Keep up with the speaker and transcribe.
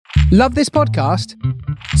Love this podcast?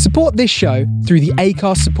 Support this show through the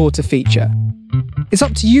Acast supporter feature. It's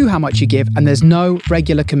up to you how much you give, and there's no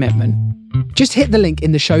regular commitment. Just hit the link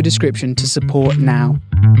in the show description to support now.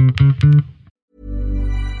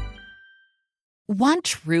 Want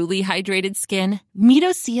truly hydrated skin? Meet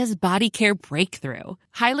Osea's Body Care Breakthrough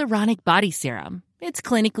Hyaluronic Body Serum. It's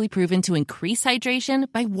clinically proven to increase hydration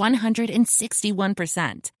by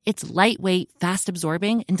 161%. It's lightweight,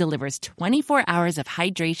 fast-absorbing, and delivers 24 hours of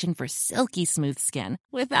hydration for silky smooth skin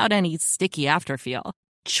without any sticky afterfeel.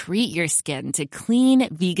 Treat your skin to clean,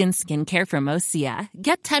 vegan skincare from Osea.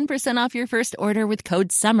 Get 10% off your first order with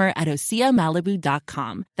code SUMMER at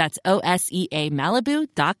OseaMalibu.com. That's OSEA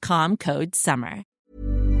Malibu.com, code SUMMER.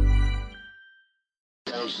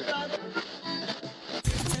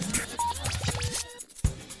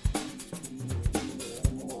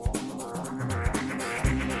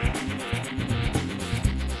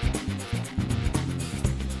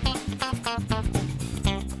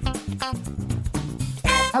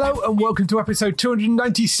 Hello and welcome to episode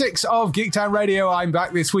 296 of Geektown Radio. I'm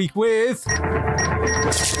back this week with...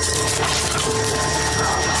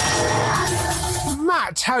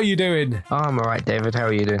 Matt, how are you doing? Oh, I'm alright, David. How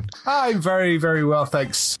are you doing? I'm very, very well,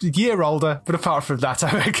 thanks. A year older, but apart from that,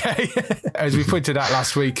 I'm okay. As we pointed out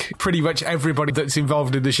last week, pretty much everybody that's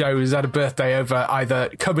involved in the show has had a birthday over either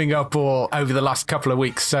coming up or over the last couple of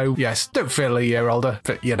weeks. So, yes, don't feel a year older,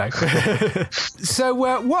 but you know. So,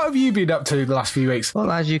 what have you been up to the last few weeks? Well,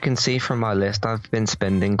 as you can see from my list, I've been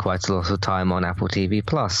spending quite a lot of time on Apple TV+.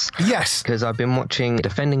 Yes. Because I've been watching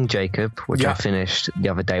Defending Jacob, which I finished the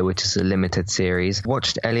other day, which is a limited series.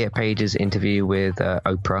 Watched Elliot Page's interview with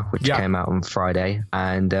Oprah, which came out on Friday,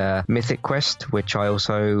 and Mythic Quest, which I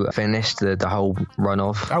also finished the whole run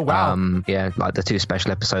of. Oh, wow. Like the 2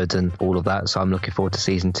 special episodes and all of that, so I'm looking forward to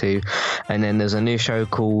season 2. And then there's a new show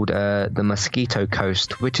called The Mosquito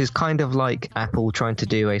Coast, which is kind of like Apple trying to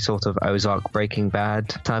do a sort of Ozark Breaking Bad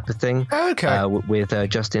type of thing. Okay. With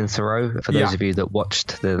Justin Theroux, for those of you that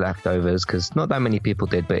watched The Leftovers, because not that many people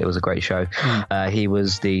did, but it was a great show. He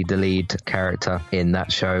was the lead character in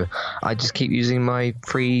that show. I just keep using my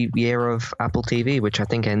free year of Apple TV, which I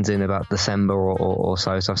think ends in about December or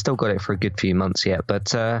so. So I've still got it for a good few months yet,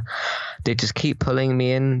 but they just keep pulling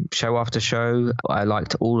me in show after show. I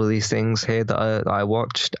liked all of these things here that I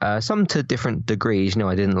watched, some to different degrees.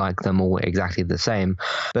 I didn't like them all exactly the same,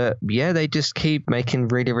 but yeah, they just keep making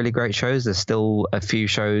really, really great shows. There's still a few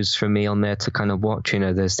shows for me on there to kind of watch.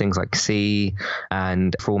 There's things like See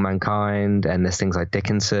and For All Mankind, and there's things like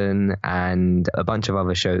Dickinson and a bunch of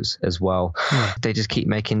other shows as well. They just keep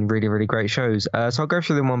making really, really great shows. So I'll go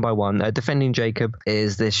through them one by one. Defending Jacob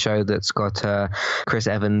is this show that's got Chris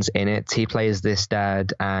Evans in it. He plays this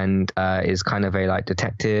dad and is kind of a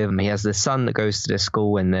detective. He has this son that goes to this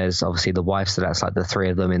school, and there's obviously the wife, so that's like the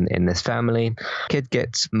 3 of them in this family. Kid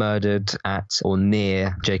gets murdered at or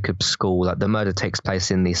near Jacob's school. Like the murder takes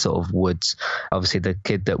place in these sort of woods. Obviously the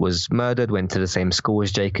kid that was murdered went to the same school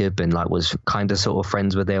as Jacob and was kind of sort of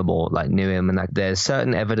friends with him or knew him, and there's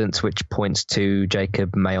certain evidence which points to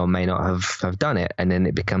Jacob may or may not have done it, and then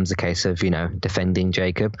it becomes a case of defending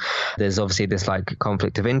Jacob. There's obviously this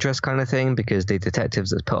conflict of interest kind of thing, because the detective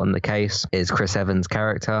that's put on the case is Chris Evans'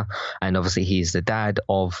 character, and obviously he's the dad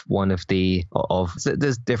of one of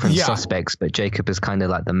there's different suspects, but Jacob is kind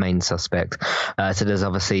of the main suspect. So there's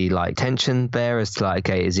obviously tension there as to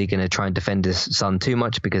okay, is he going to try and defend his son too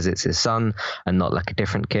much because it's his son and not a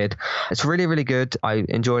different kid? It's really, really good. I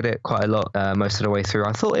enjoyed it quite a lot most of the way through.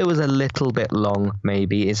 I thought it was a little bit long,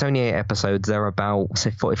 maybe. It's only 8 episodes. They're about,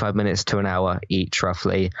 say, 45 minutes to an hour each,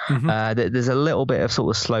 roughly. There's a little bit of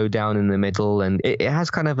sort of slow down in the middle, and it has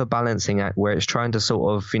kind of a balancing act where it's trying to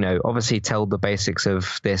sort of, obviously tell the basics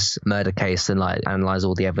of this murder case and analyze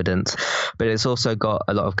all the evidence, but it's also got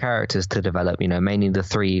a lot of characters to develop, mainly the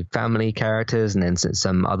 3 family characters and then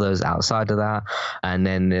some others outside of that. And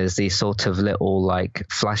then there's these sort of little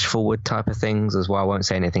flash forward type of things as well. I won't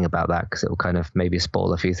say anything about that because it will kind of maybe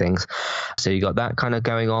spoil a few things. So you got that kind of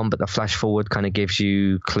going on, but the flash forward kind of gives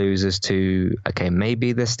you clues as to, okay,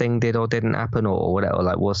 maybe this thing did or didn't happen or whatever,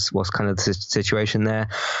 what's kind of the situation there.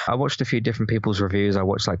 I watched a few different people's reviews. I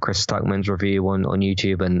watched Chris Stuckman's review on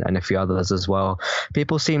YouTube and a few others as well.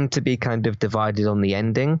 People seem to be kind of divided on the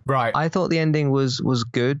ending. Right. I thought the ending was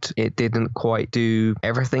good. It didn't quite do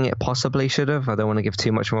everything it possibly should have. I don't want to give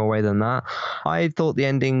too much more away than that. I thought the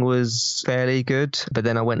ending was fairly good, but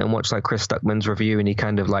then I went and watched Chris Stuckman's Rickman's review, and he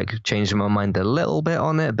kind of like changed my mind a little bit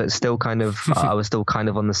on it, but still kind of I was still kind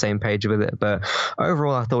of on the same page with it. But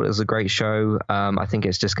overall, I thought it was a great show. I think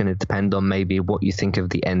it's just going to depend on maybe what you think of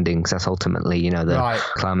the ending, because that's ultimately, you know, the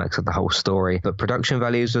climax of the whole story. But production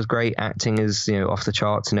values was great, acting is, you know, off the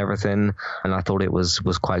charts and everything, and I thought it was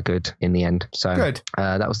quite good in the end. So good.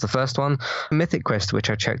 That was the first one. Mythic Quest, which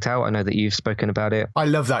I checked out. I know that you've spoken about it. I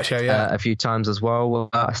love that show, a few times as well.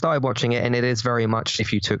 I started watching it, and it is very much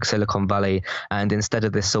if you took Silicon Valley and instead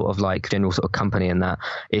of this sort of like general sort of company and that,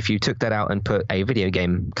 if you took that out and put a video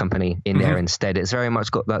game company in there instead, it's very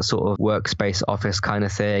much got that sort of workspace office kind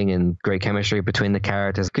of thing and great chemistry between the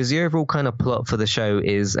characters, because the overall kind of plot for the show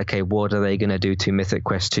is, okay, what are they going to do to Mythic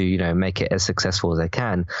Quest to, you know, make it as successful as they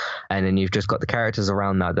can? And then you've just got the characters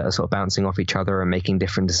around that are sort of bouncing off each other and making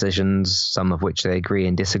different decisions, some of which they agree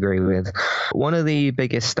and disagree with. One of the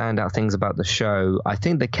biggest standout things about the show, I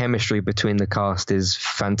think the chemistry between the cast is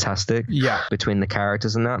fantastic. Yeah, between the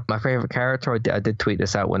characters and that. My favorite character, I did tweet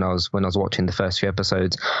this out when I was watching the first few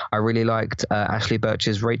episodes. I really liked Ashley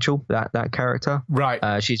Birch's Rachel, that character.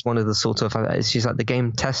 Right. She's one of the sort of, she's like the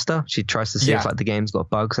game tester. She tries to see if like the game's got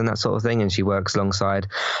bugs and that sort of thing, and she works alongside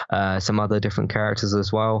some other different characters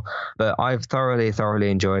as well. But I've thoroughly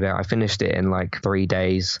enjoyed it. I finished it in like 3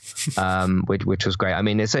 days, which was great. I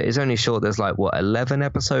mean, it's only short. There's like 11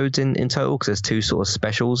 episodes in total, because there's 2 sort of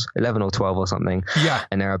specials, 11 or 12 or something. Yeah.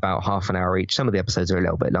 And they're about half an hour each. Some of the episodes are a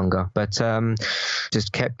little bit longer, but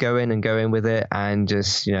just kept going with it, and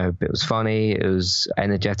just, you know, it was funny, it was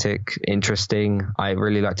energetic, interesting. I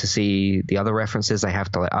really like to see the other references they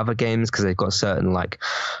have to like other games, because they've got certain like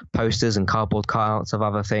posters and cardboard cutouts of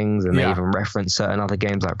other things, and they even reference certain other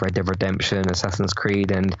games like Red Dead Redemption, Assassin's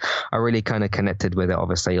Creed, and I really kind of connected with it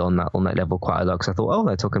obviously on that level quite a lot, because I thought, oh,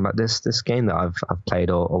 they're talking about this game that I've played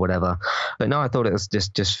or whatever. But no, I thought it was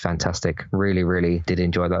just fantastic. Really did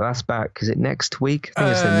enjoy that. That's back, is it next week?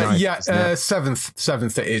 I think it's the 9th,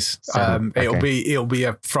 7th it is. It'll be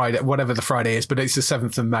a Friday, whatever the Friday is, but it's the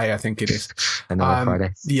 7th of May, I think it is. Another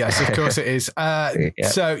Friday. Yes, of course it is.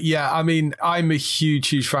 So yeah, I mean, I'm a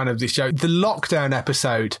huge fan of this show. The lockdown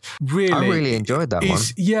episode I really enjoyed that one.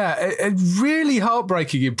 Yeah, really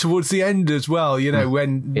heartbreaking towards the end as well, you know,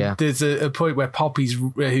 when there's a point where Poppy's,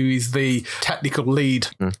 who is the technical lead,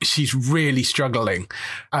 she's really struggling,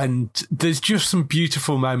 and there's just some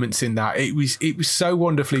beautiful moments in that. It was so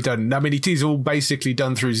wonderfully done. I mean, it is all basically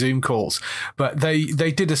done through Zoom calls, but they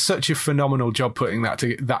did such a phenomenal job putting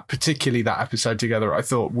particularly that episode together. I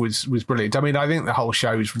thought was brilliant. I mean, I think the whole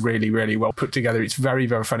show is really well put together. It's very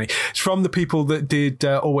funny. It's from the people that did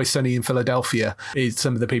Always Sunny in Philadelphia, is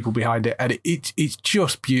some of the people behind it, and it's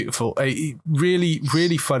just beautiful. It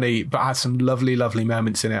really funny, but has some lovely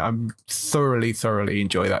moments in it. I'm thoroughly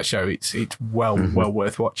enjoy that show. It's well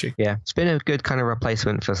worth watching. Yeah, it's been a good kind of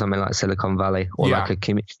replacement for something like Silicon Valley, or like a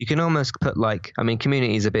community. You can almost put like, I mean,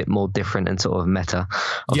 Community is a bit more different and sort of meta.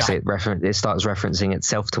 Obviously, it starts referencing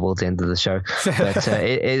itself towards the end of the show, but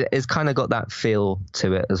it's kind of got that feel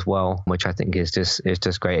to it as well, which I think is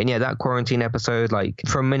just great. And yeah, that quarantine episode, like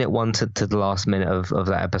from minute 1 to the last minute of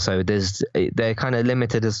that episode, they're kind of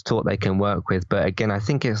limited as to what they can work with. But again, I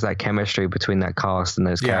think it's that chemistry between that cast and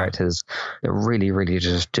those characters that really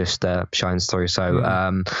just shines through.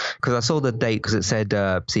 So because I saw the date, because it said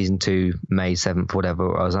season 2 May 7th, whatever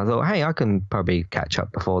it was, I thought, hey, I can probably catch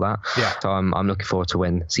up before that. So I'm looking forward to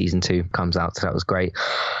when season 2 comes out. So that was great.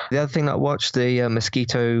 The other thing that I watched, the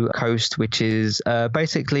Mosquito Coast, which is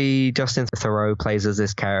basically Justin Theroux plays as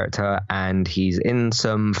this character, and he's in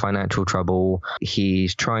some financial trouble.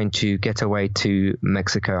 He's trying to get away to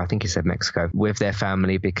Mexico, I think he said Mexico, with their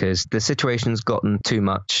family, because the situation's gotten too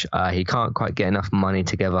much. He can't quite get enough money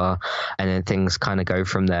together, and then things kind of go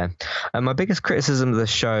from there. And my biggest criticism of the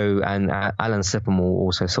show, and Alan Sippenwall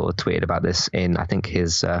also sort of tweeted about this in, I think,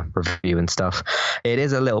 his review and stuff, it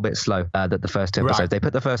is a little bit slow, that the first 2 episodes. They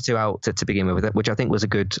put the first 2 out to begin with, which I think was a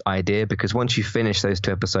good idea, because once you finish those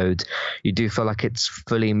 2 episodes, you do feel like it's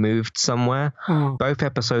fully moved somewhere. Both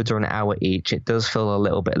episodes are an hour each. It does feel a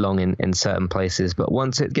little bit long in certain places, but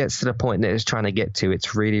once it gets to the point that it's trying to get to,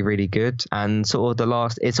 it's really good. And sort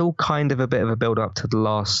of it's all kind of a bit of a build up to the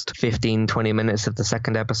last 15-20 minutes of the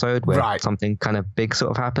second episode, where something kind of big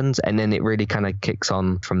sort of happens, and then it really kind of kicks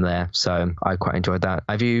on from there. So I quite enjoyed that.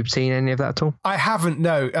 Have you seen any of that at all? I haven't,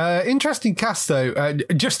 no. Interesting cast though.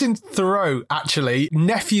 Justin Theroux, actually,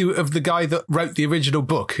 nephew of the guy that wrote the original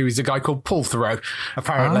book, who is a guy called Paul Theroux,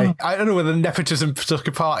 apparently. I don't know whether nepotism took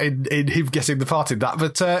a part in him getting the part in that,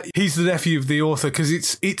 but he's the nephew of the author, because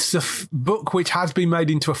it's a book which has been made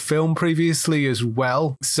into a film previously as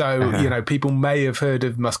well. So, you know, people may have heard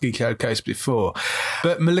of Mosquito Coast before.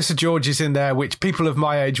 But Melissa George is in there, which people of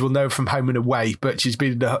my my age will know from Home and Away, but she's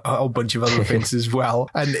been in a whole bunch of other things as well.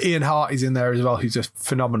 And Ian Hart is in there as well, who's a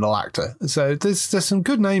phenomenal actor. So there's some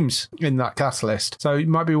good names in that cast list. So it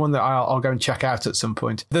might be one that I'll go and check out at some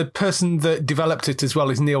point. The person that developed it as well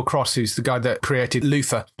is Neil Cross, who's the guy that created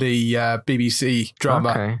Luther, the BBC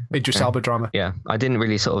drama, Idris Elba drama. Yeah, I didn't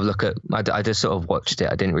really sort of look at, I just sort of watched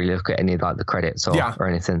it. I didn't really look at any like the credits or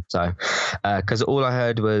anything. So, because all I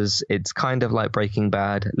heard was it's kind of like Breaking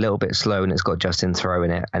Bad, a little bit slow, and it's got Justin Theroux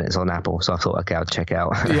in it, and it's on Apple. So I thought, okay, I'll check it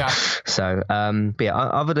out. Yeah. So, but yeah,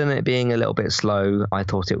 other than it being a little bit slow, I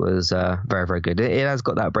thought it was very, very good. It has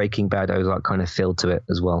got that Breaking Bad like kind of feel to it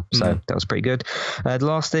as well. So that was pretty good. The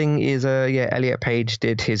last thing is, Elliot Page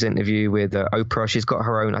did his interview with Oprah. She's got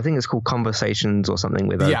her own, I think it's called Conversations or something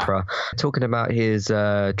with Oprah, talking about his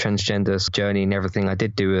transgender journey and everything. I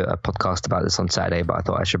did do a podcast about this on Saturday, but I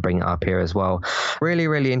thought I should bring it up here as well. Really,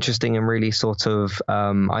 really interesting and really sort of,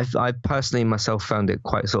 I personally myself found it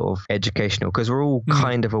quite sort of educational, because we're all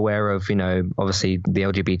kind of aware of, you know, obviously the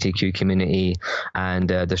LGBTQ community and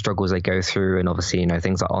the struggles they go through, and obviously, you know,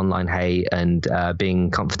 things like online hate and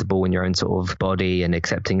being comfortable in your own sort of body and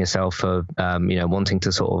accepting yourself for, you know, wanting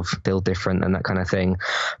to sort of feel different and that kind of thing.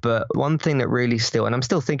 But one thing that really still, and I'm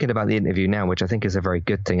still thinking about the interview now, which I think is a very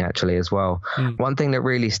good thing actually as well. One thing that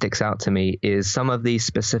really sticks out to me is some of these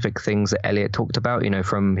specific things that Elliot talked about, you know,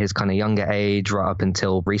 from his kind of younger age right up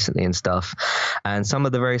until recently and stuff. And some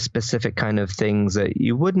of the very specific kind of things that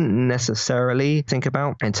you wouldn't necessarily think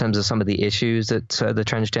about in terms of some of the issues that the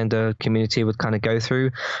transgender community would kind of go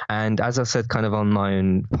through. And as I said kind of on my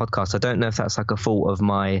own podcast, I don't know if that's like a fault of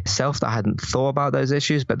myself that I hadn't thought about those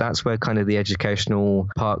issues, but that's where kind of the educational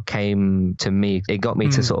part came to me. It got me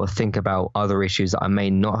to sort of think about other issues that I may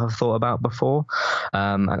not have thought about before.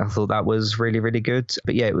 And I thought that was really, really good.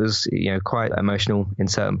 But yeah, it was, you know, quite emotional in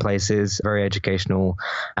certain places, very educational.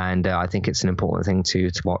 And I think it's an important thing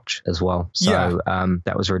to watch as well. So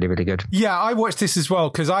that was really, really good. Yeah, I watched this as well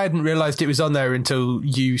because I hadn't realised it was on there until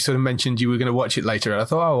you sort of mentioned you were going to watch it later. And I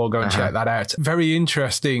thought, oh, I'll go and check that out. Very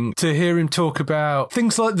interesting to hear him talk about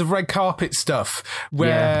things like the red carpet stuff,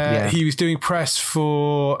 where he was doing press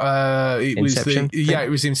for Inception. It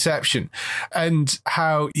was Inception, and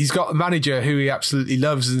how he's got a manager who he absolutely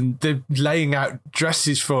loves, and they're laying out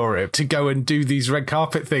dresses for him to go and do these red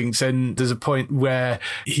carpet things. And there's a point where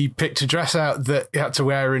he picked a dress out that he had to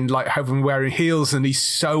wear and like have him wearing heels, and he's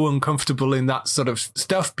so uncomfortable in that sort of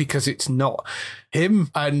stuff because it's not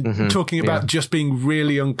him, and talking about just being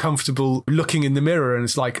really uncomfortable looking in the mirror, and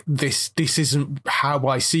it's like this isn't how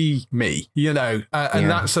I see me, you know, and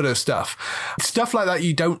that sort of stuff like that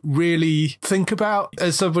you don't really think about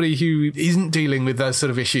as somebody who isn't dealing with those sort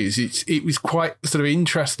of issues. It was quite sort of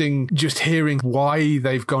interesting just hearing why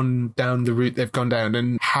they've gone down the route they've gone down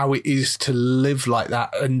and how it is to live like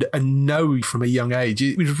that and know from a young age.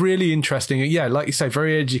 It was really interesting. Yeah, like you say,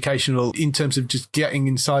 very educational in terms of just getting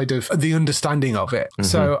inside of the understanding of it.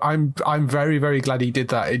 So I'm very, very glad he did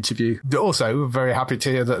that interview. Also, very happy to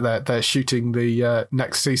hear that they're shooting the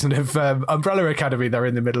next season of Umbrella Academy. They're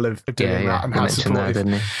in the middle of doing that, and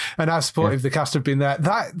how supportive the cast have been there.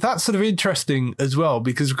 That's sort of interesting as well,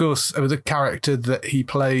 because of course the character that he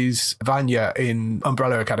plays, Vanya, in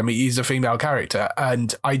Umbrella Academy, is a female character,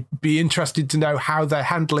 and I'd be interested to know how they're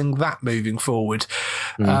handling that moving forward.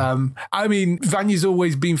 I mean, Vanya's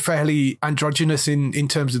always been fairly androgynous in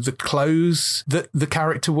terms of the clothes that the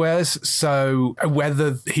character wears, so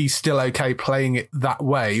whether he's still okay playing it that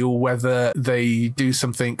way or whether they do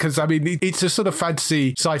something, because I mean it's a sort of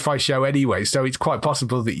fantasy sci-fi show anyway, so it's quite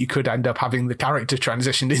possible that you could end up having the character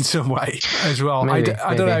transitioned in some way as well. I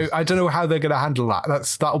don't know how they're going to handle that.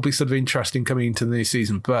 That'll be sort of interesting coming into the new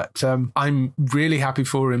season, but I'm really happy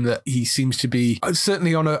for him that he seems to be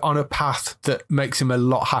certainly on a path that makes him a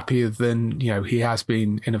lot happier than, you know, he has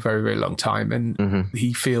been in a very, very long time, and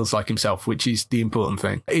he feels like himself, which is the important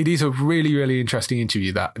thing. It is a really, really interesting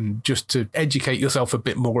interview, that, and just to educate yourself a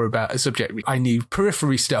bit more about a subject I knew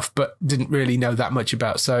periphery stuff but didn't really know that much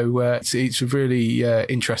about. So it's a really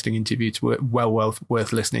interesting interview to well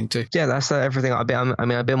worth listening to. Yeah, that's everything. I've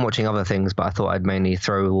been watching other things, but I thought I'd mainly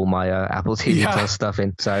throw all my Apple TV Plus stuff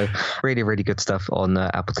in. So really, really good stuff on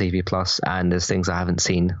Apple TV Plus, and there's things I haven't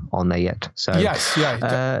seen on there yet. So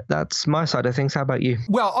that's my side of things. How about you?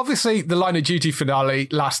 Well, obviously the Line of Duty finale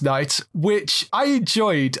last night, which which I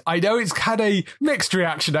enjoyed. I know it's had a mixed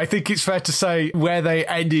reaction. I think it's fair to say where they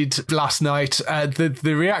ended last night,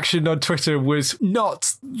 the reaction on Twitter was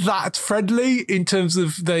not that friendly in terms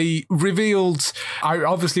of they revealed, I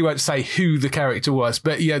obviously won't say who the character was,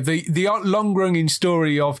 but yeah, the long-running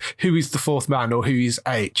story of who is the fourth man or who is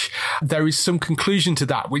H. There is some conclusion to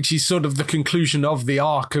that, which is sort of the conclusion of the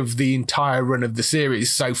arc of the entire run of the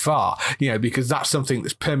series so far, because that's something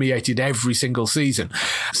that's permeated every single season.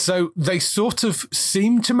 So they sort of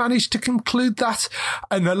seem to manage to conclude that,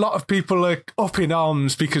 and a lot of people are up in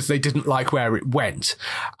arms because they didn't like where it went.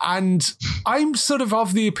 And I'm sort of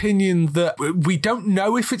the opinion that we don't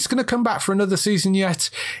know if it's going to come back for another season yet.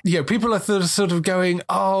 People are sort of going,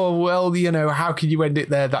 oh, well, how can you end it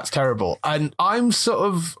there? That's terrible. And I'm sort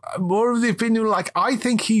of more of the opinion, like, I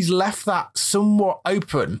think he's left that somewhat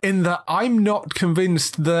open in that I'm not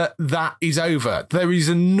convinced that that is over. There is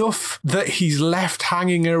enough that he's left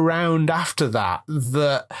hanging around after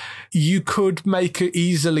that you could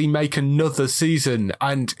easily make another season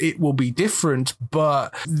and it will be different,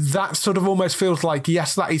 but that sort of almost feels like,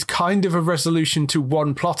 yes, that is kind of a resolution to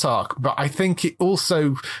one plot arc, but I think it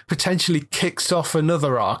also potentially kicks off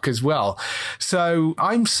another arc as well. So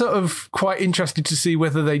I'm sort of quite interested to see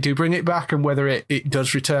whether they do bring it back and whether it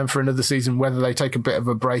does return for another season, whether they take a bit of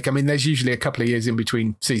a break. I mean, there's usually a couple of years in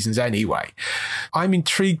between seasons anyway. I'm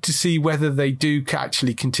intrigued to see whether they do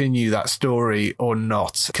actually continue that story or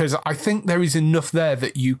not, because I think there is enough there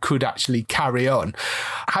that you could actually carry on.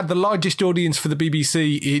 Had the largest audience for the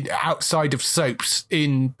BBC outside of soaps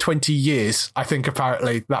in 20 years, I think,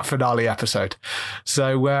 apparently, that finale episode.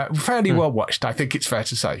 So fairly well watched, I think it's fair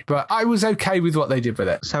to say. But I was okay with what they did with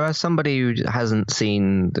it. So as somebody who hasn't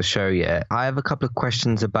seen the show yet, I have a couple of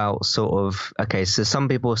questions about so some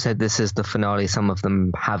people have said this is the finale, some of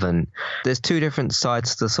them haven't. There's two different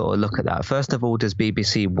sides to sort of look at that. First of all, does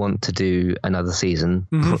BBC want to do another season?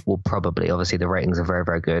 Mm-hmm. Well, probably. Obviously, the ratings are very,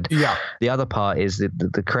 very good. Yeah. The other part is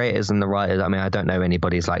the creators and the writers. I mean, I don't know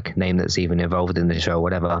anybody's name that's even involved in the show or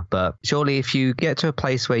whatever, but surely if you get to a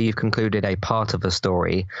place where you've concluded a part of a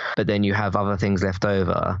story, but then you have other things left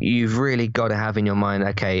over, you've really got to have in your mind,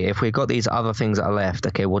 okay, if we've got these other things that are left,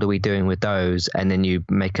 okay, what are we doing with those? And then you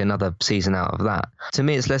make another season out of that. To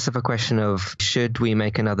me, it's less of a question of should we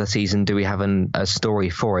make another season? Do we have a story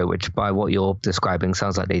for it? Which by what you're describing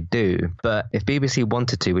sounds like they do. But if BBC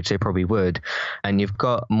wanted to, which they probably would, and you've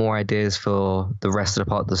got more ideas for the rest of the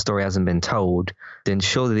part the story hasn't been told, then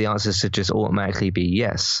surely the answer should just automatically be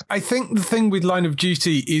yes. I think the thing with Line of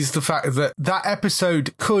Duty is the fact that that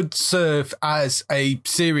episode could serve as a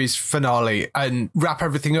series finale and wrap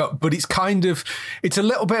everything up, but it's a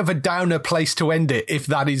little bit of a downer place to end it if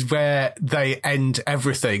that is where they end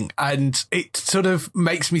everything. And it sort of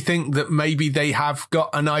makes me think that maybe they have got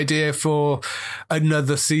an idea for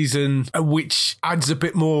another season, which adds a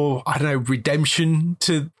bit more, redemption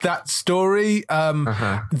to that story.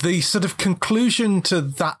 The sort of conclusion to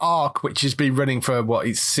that arc, which has been running for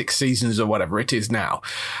it's 6 seasons or whatever it is now,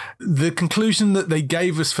 the conclusion that they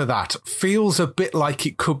gave us for that feels a bit like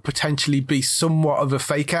it could potentially be somewhat of a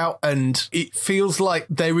fake out, and it feels like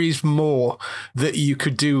there is more that you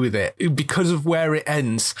could do with it because of where it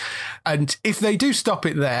ends. And if they do stop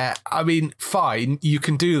it there, I mean, fine, you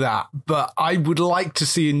can do that, but I would like to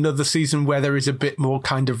see another season where there is a bit more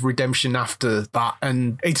kind of redemption after that.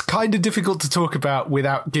 And it's kind of difficult to talk about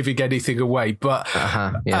without giving anything away, but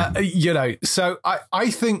so I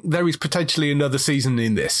think there is potentially another season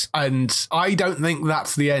in this, and I don't think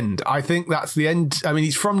that's the end. I think that's the end. I mean,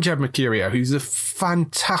 he's from Jed Mercurio, who's a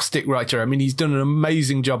fantastic writer. I mean, he's done an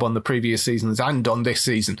amazing job on the previous seasons and on this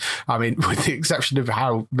season. I mean, with the exception of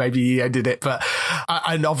how maybe he ended it, but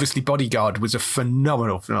and obviously Bodyguard was a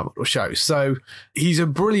phenomenal show. So he's a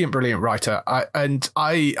brilliant writer.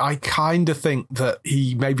 I kind of think that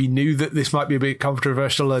he maybe knew that this might be a bit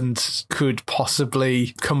controversial and could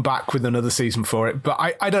possibly come back with another season for it. But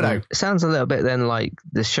I don't know. It sounds a little bit then like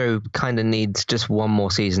the show kind of needs just one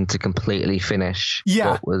more season to completely finish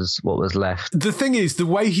what was left. The thing is, the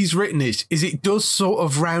way he's written it is it does sort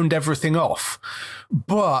of round everything off,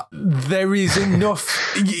 but there is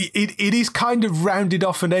enough. It is kind of rounded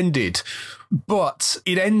off and ended, but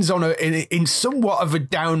it ends on in somewhat of a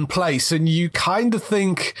down place, and you kind of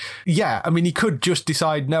think, I mean, he could just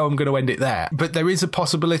decide, no, I'm going to end it there. But there is a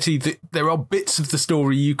possibility that there are bits of the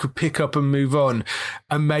story you could pick up and move on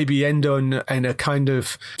and maybe end on in a kind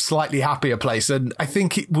of slightly happier place. And I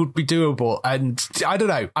think it would be doable. And I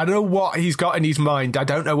don't know what he's got in his mind. I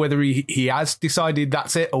don't know whether he has decided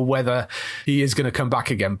that's it or whether he is going to come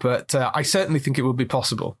back again. But I certainly think it would be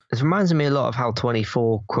possible. It reminds me a lot of how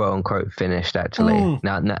 24, quote unquote, finished. finished, actually.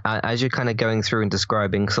 Now, as you're kind of going through and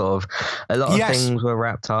describing, sort of a lot of things were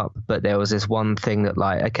wrapped up, but there was this one thing that,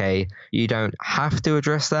 like, okay, you don't have to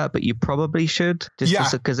address that, but you probably should,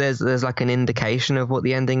 just because there's like an indication of what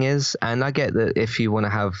the ending is. And I get that if you want to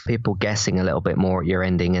have people guessing a little bit more at your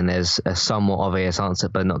ending and there's a somewhat obvious answer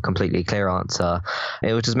but not completely clear answer,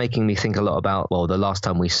 it was just making me think a lot about, well, the last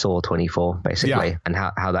time we saw 24, basically, and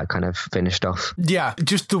how that kind of finished off. Yeah,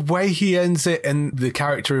 just the way he ends it and the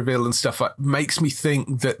character reveal and stuff makes me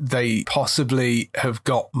think that they possibly have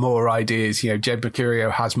got more ideas. You know, Jed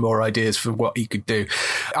Mercurio has more ideas for what he could do.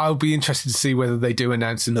 I'll be interested to see whether they do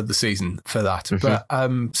announce another season for that. But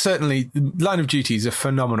certainly, Line of Duty is a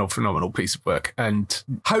phenomenal piece of work, and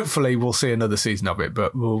hopefully we'll see another season of it,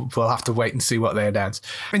 but we'll have to wait and see what they announce.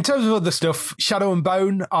 In terms of other stuff, Shadow and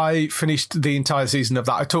Bone, I finished the entire season of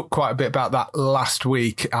that. I talked quite a bit about that last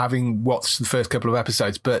week, having watched the first couple of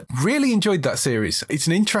episodes, but really enjoyed that series. It's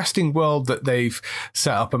an interesting world that they've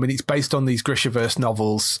set up. I mean, it's based on these Grishaverse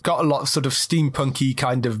novels, got a lot of sort of steampunky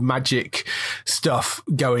kind of magic stuff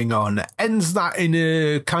going on. Ends that in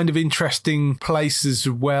a kind of interesting place as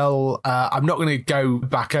well. I'm not going to go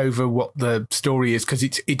back over what the story is because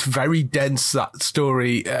it's very dense, that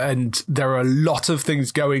story, and there are a lot of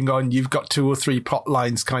things going on. You've got 2 or 3 plot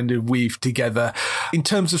lines kind of weaved together. In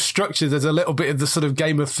terms of structure, there's a little bit of the sort of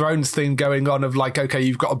Game of Thrones thing going on of like, okay,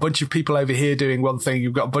 you've got a bunch of people over here doing one thing,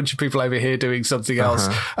 you've got a bunch of people over here doing something else.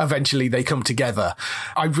 Eventually they come together.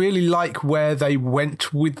 I really like where they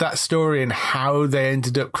went with that story and how they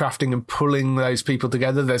ended up crafting and pulling those people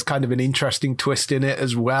together. There's kind of an interesting twist in it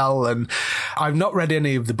as well. And I've not read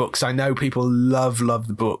any of the books. I know people love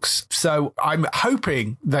the books. So I'm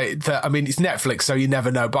hoping that I mean, it's Netflix, so you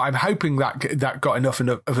never know, but I'm hoping that got enough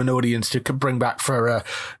of an audience to bring back for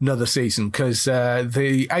another season, because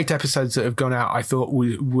the 8 episodes that have gone out, I thought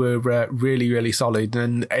were really, really solid.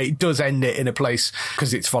 And it does end it in a place,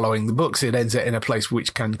 because it's following the books, it ends it in a place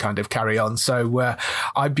which can kind of carry on. So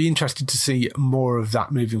I'd be interested to see more of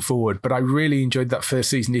that moving forward. But I really enjoyed that first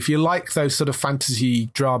season. If you like those sort of fantasy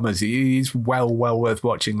dramas, it is well worth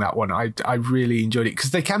watching that one. I really enjoyed it,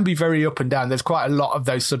 because they can be very up and down. There's quite a lot of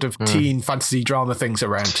those sort of teen fantasy drama things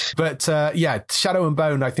around. But Shadow and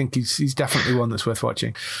Bone, I think he's definitely one that's worth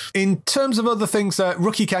watching. In terms of other things,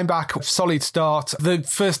 Rookie came back, solid start. The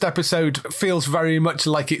first episode feels very much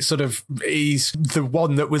like it sort of is the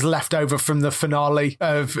one that was left over from the finale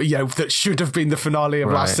of, you know, that should have been the finale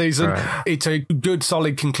of last season. Right. It's a good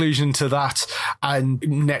solid conclusion to that, and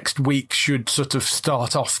next week should sort of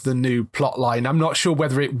start off the new plot line. I'm not sure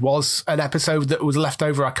whether it was an episode that was left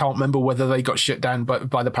over. I can't remember whether they got shut down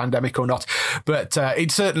by the pandemic or not, but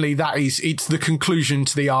it's certainly it's the conclusion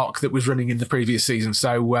to the arc that was running in the previous season.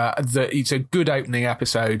 So it's a good opening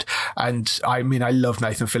episode, and I mean, I love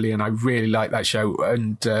Nathan Fillion. I really like that show,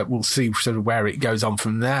 and we'll see sort of where it goes on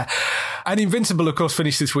from there. And Invincible, of course,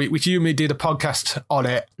 finished this week, which you and me did a podcast on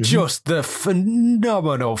it. Just the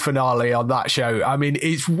phenomenal finale on that show. I mean,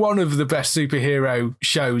 it's one of the best superhero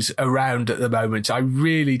shows around at the moment. I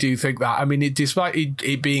really do think that. I mean, despite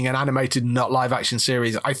it being an animated, not live action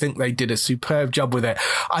series, I think they did a superb job with it.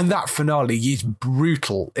 And that finale is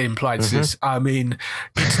brutal in places. I mean,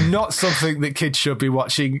 it's not something that kids should be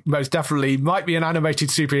watching. Most definitely might be an animated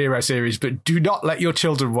superhero series, but do not let your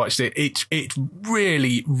children watch it. It's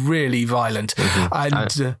really, really violent.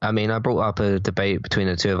 And I mean, I brought up a debate between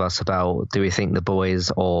the two of us about, do we think The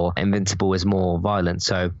Boys or Invincible is more violent?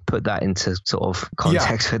 So put that into sort of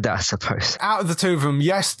context with that, I suppose. Out of the two of them,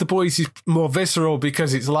 yes, The Boys is more visceral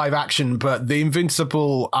because it's live action, but the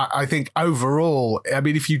Invincible, I think overall, I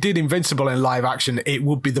mean, if you did Invincible in live action, it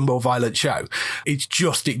would be the more violent show. It's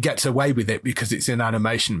just, it gets away with it because it's in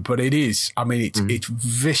animation, but it is, I mean, it's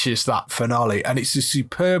vicious, that finale, and it's a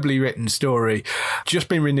superbly written story. Just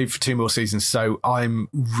been renewed for 2 more seasons, so I'm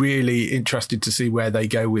really interested to see where they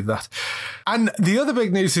go with that. And the other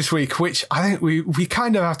big news this week, which I think we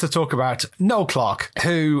kind of have to talk about, Noel Clarke,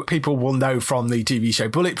 who people will know from the TV show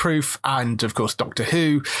Bulletproof, and of course Doctor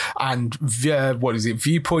Who, and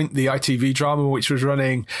Viewpoint, the ITV drama which was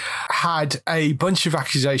running, had a bunch of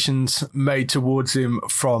accusations made towards him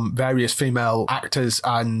from various female actors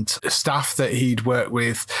and staff that he'd worked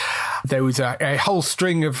with. There was a whole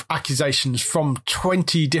string of accusations from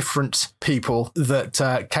 20 different people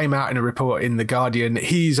that came out in a report in The Guardian.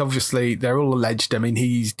 He's obviously, they're all alleged. I mean,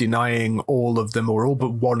 he's denying all of them, or all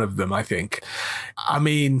but one of them, I think. I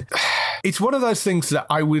mean, It's one of those things that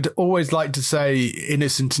I would always like to say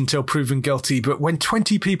innocent until proven guilty, but when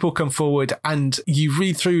 20 people come forward and you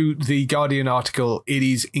read through the Guardian article, it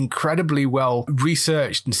is incredibly well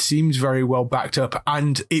researched and seems very well backed up.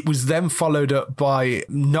 And it was then followed up by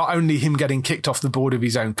not only him getting kicked off the board of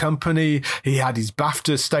his own company, he had his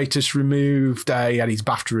BAFTA status removed, he had his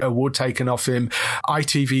BAFTA award taken off him.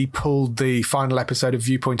 ITV pulled the final episode of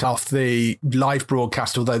Viewpoint off the live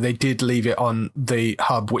broadcast, although they did leave it on the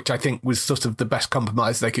hub, which I think was sort of the best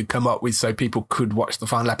compromise they could come up with so people could watch the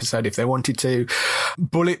final episode if they wanted to.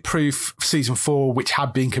 Bulletproof season 4, which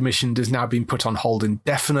had been commissioned, has now been put on hold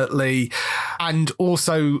indefinitely. And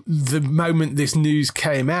also, the moment this news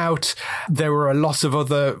came out, there were a lot of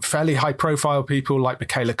other fairly high profile people like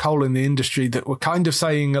Michaela Cole in the industry that were kind of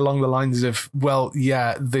saying along the lines of, well,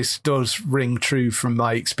 yeah, this does ring true from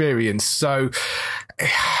my experience. So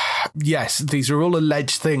yes, these are all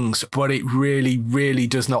alleged things, but it really, really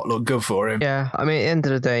does not look good for him. Yeah, I mean, at the end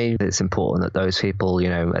of the day, it's important that those people,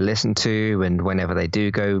 are listened to, and whenever they do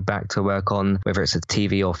go back to work on, whether it's a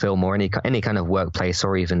TV or film or any kind of workplace,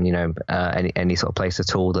 or even, any sort of place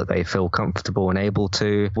at all, that they feel comfortable and able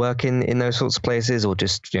to work in those sorts of places, or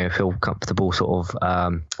just, feel comfortable sort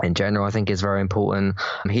of in general, I think is very important.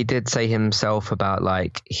 He did say himself about,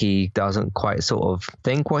 like, he doesn't quite sort of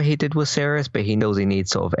think what he did was serious, but he knows he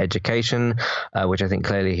needs sort of education, which I think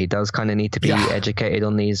clearly he does kind of need to be educated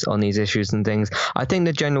on these issues and things. I think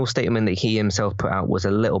the general statement that he himself put out was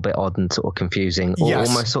a little bit odd and sort of confusing, or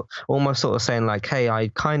almost sort of saying like, hey, I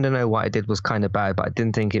kind of know what I did was kind of bad, but I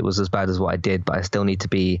didn't think it was as bad as what I did, but I still need to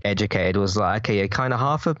be educated. It was like, okay, you're kind of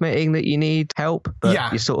half admitting that you need help,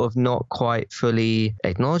 but you're sort of not quite fully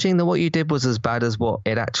acknowledging that what you did was as bad as what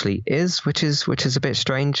it actually is, which is a bit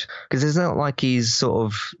strange, because it's not like he's sort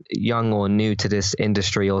of young or new to this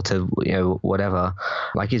industry or to whatever.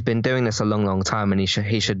 Like, he's been doing this a long time, and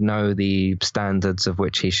he should know the standards of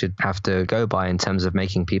which he should have to go by in terms of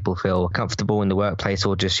making people feel comfortable in the workplace,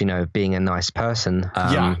 or just being a nice person.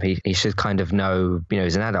 He should kind of know,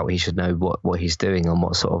 as an adult, he should know what he's doing and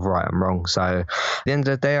what's sort of right and wrong. So at the end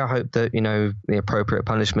of the day, I hope that the appropriate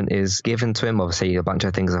punishment is given to him. Obviously, a bunch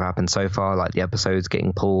of things have happened so far, like the episodes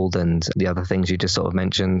getting pulled and the other things you just sort of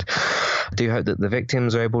mentioned. I do hope that the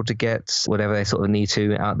victims are able to get whatever they sort of need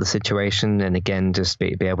to out of the situation, and again, just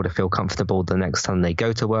be able to feel comfortable the next time they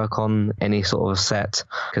go to work on any sort of set,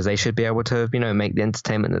 because they should be able to make the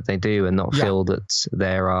entertainment that they do and not feel that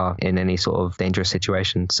they are in any sort of dangerous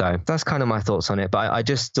situation. So that's kind of my thoughts on it, but I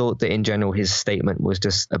just thought that in general his statement was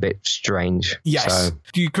just a bit strange. Yes.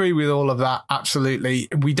 Do you agree with all of that? Absolutely.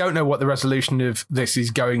 We don't know what the resolution of this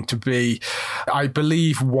is going to be. I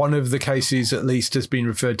believe one of the cases at least has been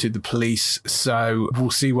referred to the police, so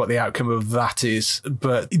we'll see what the outcome of that is.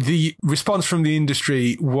 But the response from the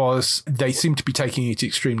industry was they seem to be taking it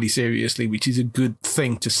extremely seriously, which is a good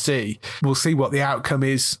thing to see. We'll see what the outcome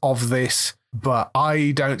is of this, but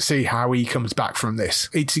I don't see how he comes back from this.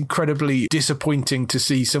 It's incredibly disappointing to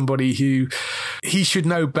see somebody who he should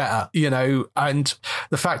know better, and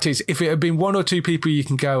the fact is, if it had been one or two people, you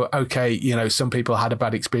can go, okay, some people had a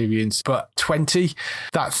bad experience, but 20,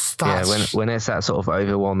 that's when it's that sort of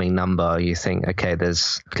overwhelming number, you think, okay,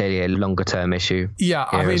 there's clearly a longer term issue.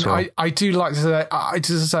 I mean, well. I do like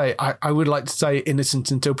to say, I would like to say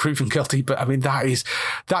innocent until proven guilty, but I mean,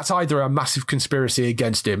 that's either a massive conspiracy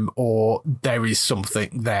against him, or there is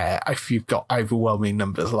something there if you've got overwhelming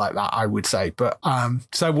numbers like that, I would say. But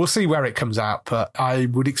so we'll see where it comes out, but I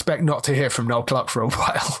would expect not to hear from Noel Clarke for a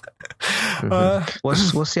while.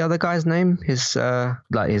 What's the other guy's name? His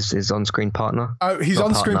on-screen partner? Oh, his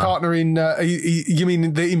on-screen partner in you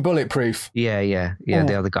mean in Bulletproof? Yeah,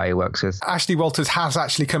 the other guy he works with. Ashley Walters has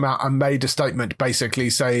actually come out and made a statement basically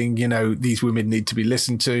saying, these women need to be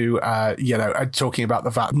listened to, talking about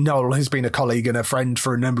the fact Noel has been a colleague and a friend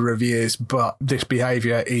for a number of years, but this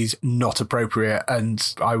behaviour is not appropriate,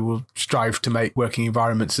 and I will strive to make working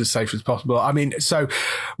environments as safe as possible. I mean, so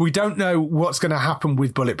we don't know what's going to happen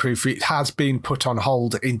with Bulletproof. It has been put on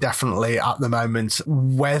hold indefinitely at the moment.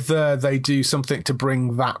 Whether they do something to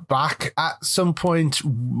bring that back at some point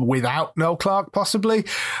without Noel Clarke, possibly,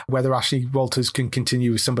 whether Ashley Walters can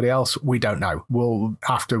continue with somebody else, we don't know. We'll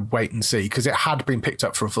have to wait and see, because it had been picked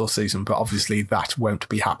up for a full season, but obviously that won't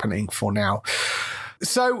be happening for now.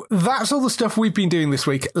 So that's all the stuff we've been doing this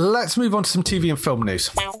week. Let's move on to some TV and film news.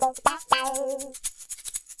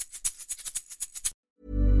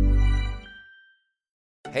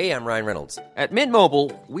 Hey, I'm Ryan Reynolds. At Mint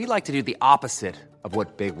Mobile, we like to do the opposite of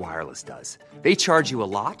what Big Wireless does. They charge you a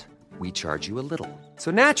lot, we charge you a little. So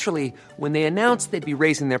naturally, when they announced they'd be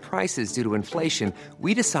raising their prices due to inflation,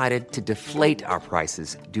 we decided to deflate our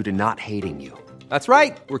prices due to not hating you. That's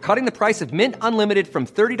right. We're cutting the price of Mint Unlimited from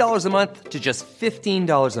 $30 a month to just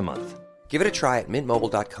 $15 a month. Give it a try at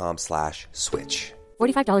mintmobile.com/switch.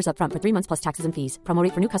 $45 up front for 3 months plus taxes and fees. Promo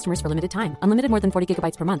rate for new customers for limited time. Unlimited more than 40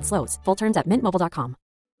 gigabytes per month. Slows full terms at mintmobile.com.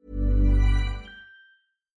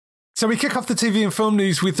 So we kick off the TV and film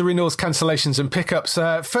news with the renewals, cancellations and pickups.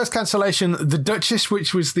 First cancellation, The Duchess,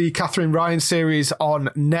 which was the Catherine Ryan series on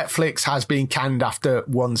Netflix, has been canned after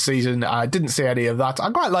one season. I didn't see any of that. I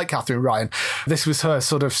quite like Catherine Ryan. This was her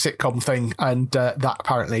sort of sitcom thing, and that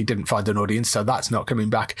apparently didn't find an audience, so that's not coming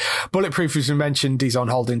back. Bulletproof, as we mentioned, is on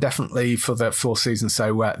hold indefinitely for the fourth season,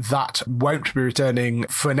 so that won't be returning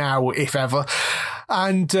for now, if ever.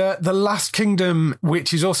 And The Last Kingdom,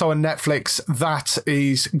 which is also on Netflix, that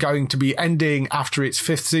is going to be ending after its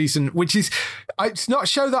fifth season, which is, it's not a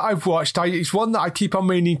show that I've watched. It's one that I keep on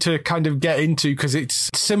meaning to kind of get into because it's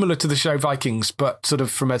similar to the show Vikings, but sort of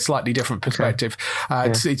from a slightly different perspective.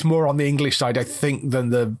 Okay. It's more on the English side, I think,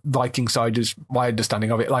 than the Viking side is my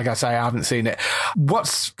understanding of it. Like I say, I haven't seen it.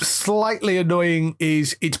 What's slightly annoying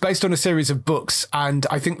is it's based on a series of books, and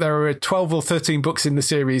I think there are 12 or 13 books in the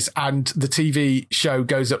series, and the TV show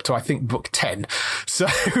goes up to, I think, book 10. So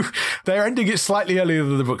they're ending it slightly earlier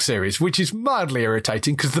than the book series, which is mildly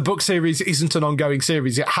irritating because the book series isn't an ongoing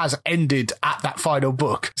series. It has ended at that final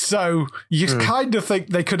book. So you kind of think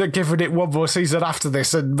they could have given it one more season after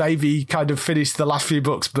this and maybe kind of finished the last few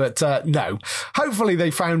books, but no. Hopefully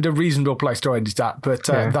they found a reasonable place to end it at, but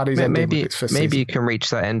that is ending with its fifth season. You can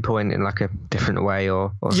reach that end point in like a different way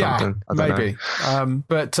or something. I don't maybe. know.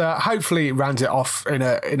 But hopefully it rounds it off in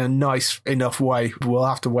a nice enough way. We'll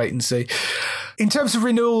have to wait and see. In terms of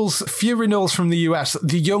renewals, few renewals from the US.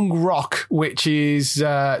 The Young Rock, which is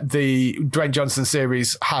the Dwayne Johnson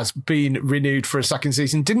series, has been renewed for a second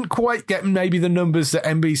season. Didn't quite get maybe the numbers that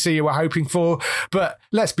NBC were hoping for, but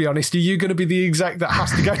let's be honest, are you going to be the exec that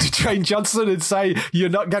has to go to Dwayne Johnson and say you're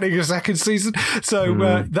not getting a second season?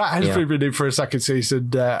 So that has been renewed for a second season.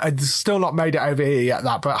 It's still not made it over here yet,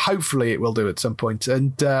 but hopefully it will do at some point.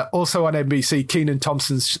 And also on NBC, Kenan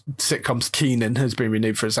Thompson's sitcoms Kenan has been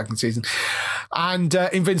renewed for a second season. And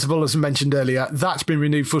Invincible, as I mentioned earlier, that's been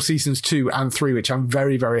renewed for seasons 2 and 3, which I'm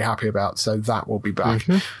very, very happy about. So that will be back.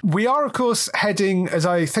 We are, of course, heading, as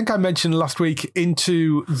I think I mentioned last week,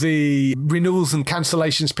 into the renewals and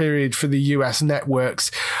cancellations period for the US networks.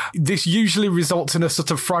 This usually results in a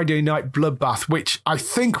sort of Friday night bloodbath, which I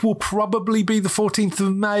think will probably be the 14th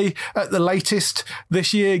of May at the latest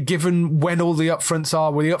this year, given when all the upfronts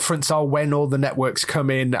are. Well, the upfronts are when all the networks come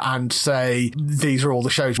in and say, these are all the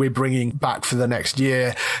shows we're bringing back for the next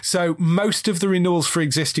year. So most of the renewals for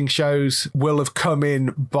existing shows will have come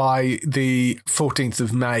in by the 14th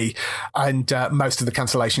of May, and most of the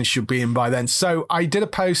cancellations should be in by then. So I did a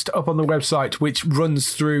post up on the website which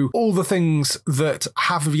runs through all the things that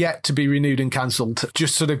have yet to be renewed and cancelled.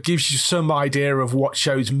 Just sort of gives you some idea of what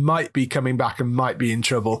shows might be coming back and might be in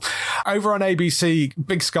trouble. Over on ABC,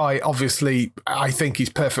 Big Sky, obviously, I think is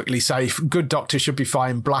perfectly safe. Good Doctor should be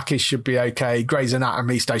fine. Blackish should be okay. Grey's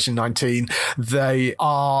Anatomy, Station 19. They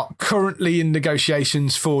are currently in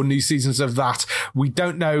negotiations for new seasons of that. We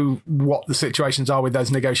don't know what the situations are with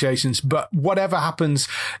those negotiations, but whatever happens,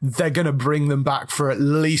 they're going to bring them back for at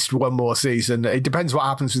least one more season. It depends what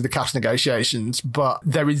happens with the cast negotiations, but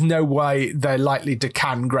there is no way they're likely to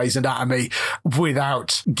can Grey's Anatomy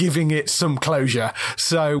without giving it some closure.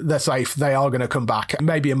 So they're safe. They are going to come back.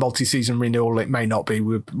 Maybe a multi-season renewal. It may not be.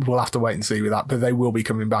 We'll have to wait and see with that, but they will be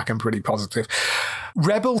coming back. I'm pretty positive.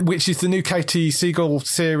 Rebel, which is the new Katie Siegel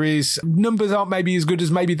series. Numbers aren't maybe as good as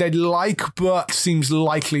maybe they'd like, but seems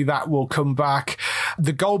likely that will come back.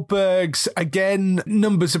 The Goldbergs, again,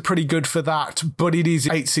 numbers are pretty good for that, but it is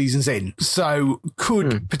 8 seasons in, so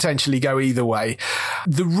could potentially go either way.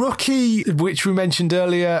 The Rookie, which we mentioned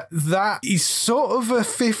earlier, that is sort of a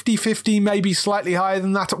 50-50, maybe slightly higher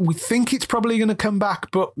than that. We think it's probably going to come back,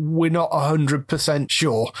 but we're not 100%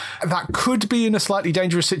 sure. That could be in a slightly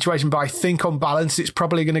dangerous situation, but I think on balance, it's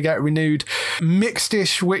probably going to get renewed.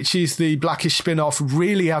 Mixed-ish, which is the Blackish spin-off,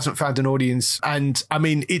 really hasn't found an audience. And I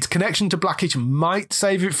mean, its connection to Blackish might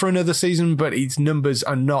save it for another season, but its numbers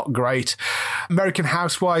are not great. American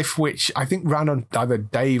Housewife, which I think ran on either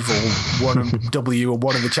Dave or one of W or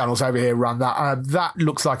one of the channels over here ran that. That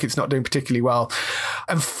looks like it's not doing particularly well.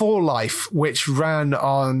 And For Life, which ran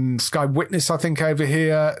on Sky Witness, I think over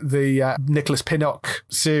here, the Nicholas Pinnock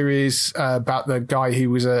series about the guy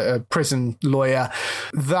who was a prison lawyer.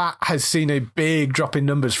 That has seen a big drop in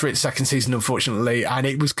numbers for its second season, unfortunately, and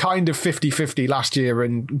it was kind of 50-50 last year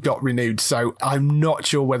and got renewed, so I'm not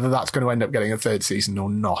sure whether that's going to end up getting a third season or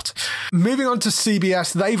not. Moving on to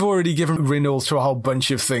CBS, they've already given renewals to a whole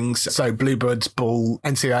bunch of things, so Bluebirds, Bull,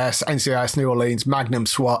 NCIS New Orleans, Magnum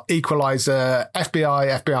SWAT, Equalizer,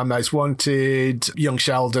 FBI Most Wanted, Young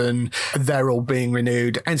Sheldon, they're all being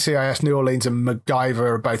renewed. NCIS New Orleans and MacGyver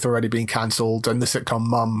are both already being cancelled, and the sitcom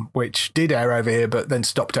Mum, which did air over here but then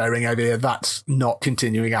stopped airing over here, that's not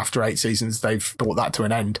continuing after 8 seasons. They've brought that to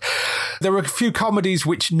an end. There are a few comedies,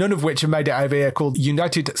 which none of which have made it over here, called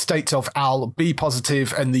United States of Al, Be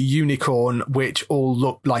Positive, and The Unicorn, which all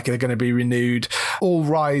look like they're going to be renewed. All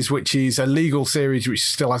Rise, which is a legal series which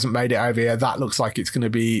still hasn't made it over here, that looks like it's going to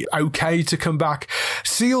be okay to come back.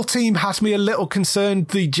 SEAL Team has me a little concerned.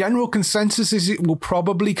 The general consensus is it will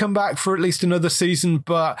probably come back for at least another season,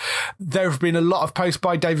 but there have been a lot of posts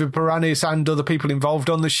by David Boreanaz and other people involved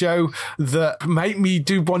on the show that make me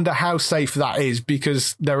do wonder how safe that is,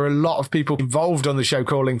 because there are a lot of people involved on the show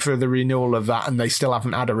calling for the renewal of that, and they still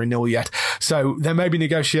haven't had a renewal yet. So there may be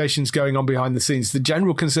negotiations going on behind the scenes. The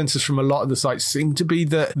general consensus from a lot of the sites seem to be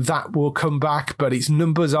that that will come back, but its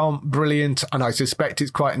numbers aren't brilliant, and I suspect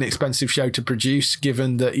it's quite an expensive show to produce,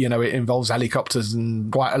 given that, you know, it involves helicopters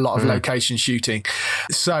and quite a lot of location shooting.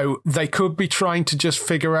 So they could be trying to just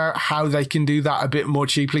figure out how they can do that a bit more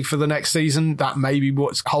cheaply for the next season. That may be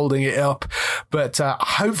what's holding it up, but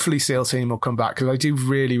hopefully SEAL Team will come back, because I do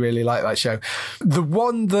really, really like that show. The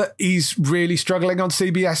one that is really struggling on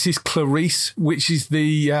CBS is Clarice, which is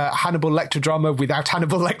the Hannibal Lecter drama without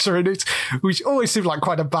Hannibal Lecter in it, which always seemed like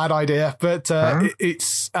quite a bad idea, but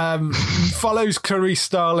it's follows Clarice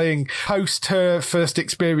Starling post her first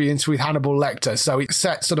experience with Hannibal Lecter, so it's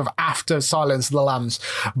set sort of after Silence of the Lambs,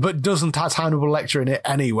 but doesn't have Hannibal Lecter in it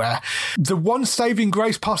anywhere. The one saving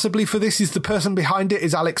grace possibly for this is the person behind it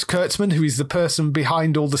is Alex Kurtzman, who is the person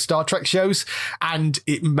behind all the Star Trek shows, and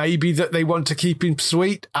it may be that they want to keep him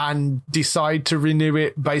sweet and decide to renew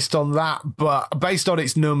it based on that, but based on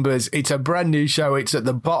its numbers, it's a brand new show, it's at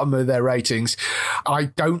the bottom of their ratings. I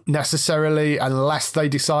don't necessarily, unless they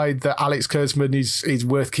decide that Alex Kurtzman is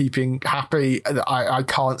worth keeping happy, I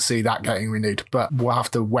can't see that getting renewed, but we'll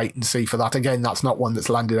have to wait and see for that. Again, that's not one that's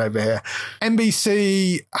landed over here.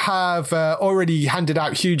 NBC have already handed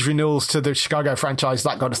out huge renewals to the Chicago franchise.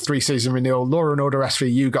 That got a 3-season renewal. Law and Order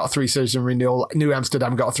SVU got a 3-season renewal. New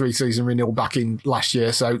Amsterdam got a 3-season renewal back in last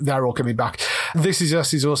year, so they're all coming back. This Is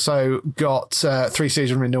Us has also got a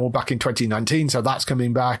 3-season renewal back in 2019, so that's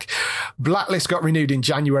coming back. Blacklist got renewed in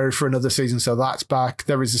January for another season, so that's back.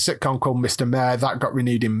 There is a sitcom called Mr. Mayor that got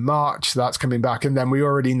renewed in March, so that's coming back. And then we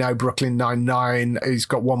already know Brooklyn Nine-Nine has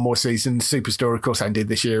got one more season. Superstore, of course, ended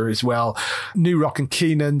this year as well. New Rock and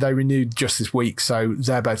Keenan, they renewed just this week, so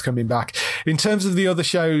they're both coming back. In terms of the other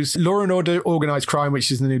shows, Law and Order Organised Crime,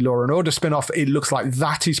 which is the new Law and Order spin-off, it looks like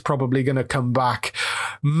that is probably going to come back.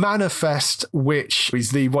 Manifest, which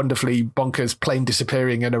is the wonderfully bonkers plane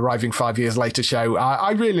disappearing and arriving 5 years later show.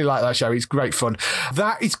 I really like that show. It's great fun.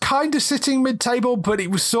 That is kind of sitting mid-table, but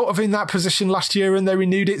it was sort of in that position last year and they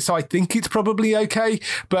renewed it, so I think it's probably okay,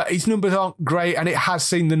 but its numbers aren't great, and it has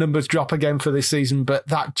seen the numbers drop again for this season, but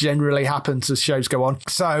that generally happens as shows go on.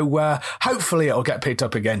 So hopefully it'll get picked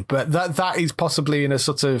up again, but that is possibly in a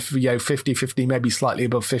sort of 50-50, maybe slightly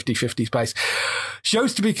above 50-50 space.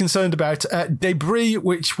 Shows to be concerned about. Debris,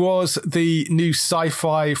 which was the new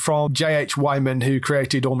sci-fi from J.H. Wyman, who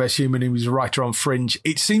created Almost Human, who was a writer on Fringe.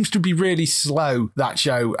 It seems to be really slow, that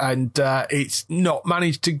show, and it's not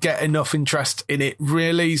managed to get enough interest in it,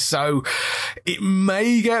 really, so it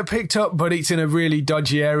may get picked up, but it's in a really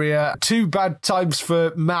dodgy area. Two bad times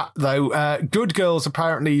for Matt, though. Good Girls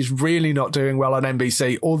apparently is really not doing well on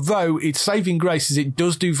NBC, although its saving grace is it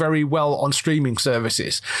does do very well on streaming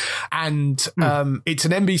services, and it's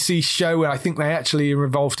an NBC show, and I think they actually are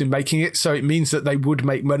involved in making it, so it means that they would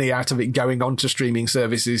make money out of it going on to streaming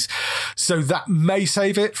services, so that may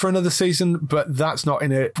save it for another season, but that's not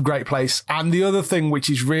in a great place. And the other thing which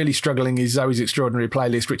is really struggling is Zoe's Extraordinary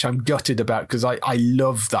Playlist, which I'm gutted about because I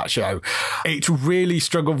love that show. It really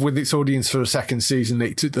struggled with its audience for a second season.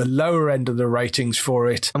 It's at the lower end of the ratings for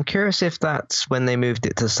it. I'm curious if that's when they moved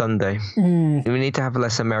it to Sunday. We need to have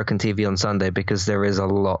less American TV on Sunday because there is a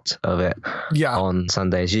lot of it on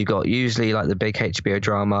Sundays. You've got usually like the big HBO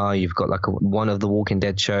drama, you've got like one of the Walking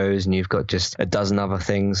Dead shows, and you've got just a dozen other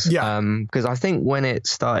things. Because I think when it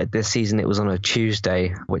started this season, it was on a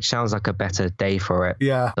Tuesday, which sounds like a better day for it.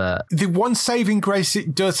 Yeah. But the one saving grace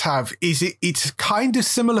it does have is it's kind of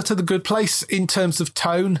similar to The Good Place in terms of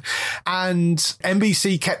tone, and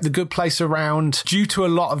NBC kept The Good Place around due to a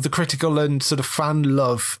lot of the critical and sort of fan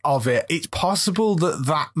love of it. It's possible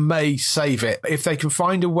that may save it. If they can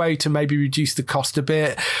find a way to maybe reduce the cost a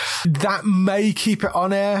bit, that may keep it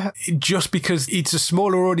on air, just because it's a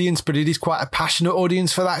smaller audience, but it is quite a passionate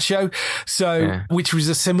audience for that show. So, which was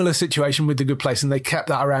a similar situation with The Good Place, and they kept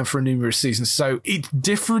that around for numerous seasons. So it's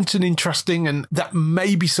different and interesting, and that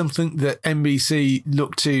may be something that NBC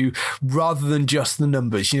look to rather than just the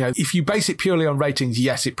numbers. You know, if you base it purely on ratings,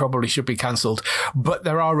 yes, it probably should be cancelled, but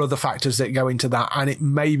there are other factors that go into that, and it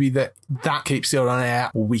may be that keeps it on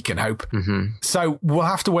air, or we can hope. So we'll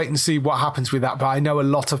have to wait and see what happens with that, but I know a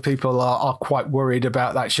lot of people are quite worried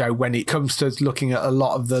about that show when it comes to looking at a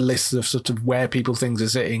lot of the lists of sort of where people things are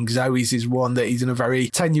sitting. Zoe's is one that is in a very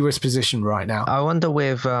tenuous position right now. I wonder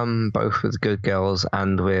with both with Good Girls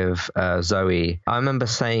and with Zoe, I remember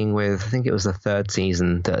saying with, I think it was the third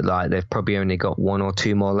season, that like they've probably only got one or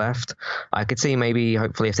two more left. I could see maybe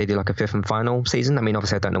hopefully if they do like a fifth and final season. I mean,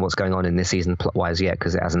 obviously I don't know what's going on in this season plot wise yet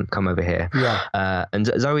because it hasn't come over here. And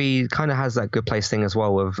Zoe kind of has that Good Place thing as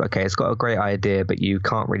well of, okay, it's got a great idea, but you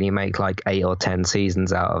can't really make like 8 or 10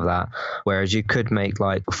 seasons out of that, whereas you could make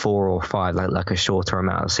like 4 or 5, like a shorter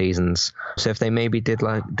amount of seasons. So if they maybe did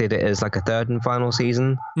it as like a third and final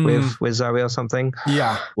season with Zoe or something,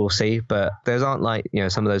 we'll see. But those aren't like, you know,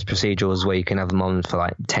 some of those procedurals where you can have them on for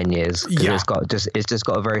like 10 years. It's just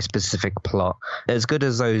got a very specific plot. As good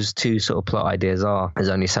as those two sort of plot ideas are, there's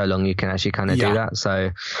only so long you can actually kind of do that.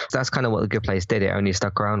 So that's kind of what The Good Place did. It only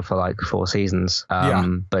stuck around for like 4 seasons,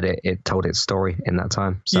 but it told its story in that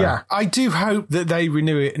time. So. I do hope that they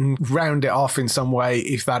renew it and round it off in some way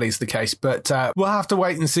if that is the case, but we'll have to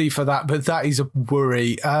wait and see for that. But that is a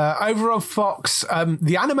worry. Over on Fox,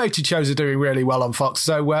 the animated shows are doing really well on Fox.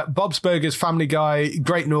 So Bob's Burgers, Family Guy,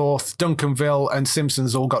 Great North, Duncanville and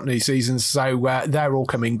Simpsons all got new seasons, so they're all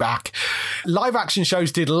coming back. Live action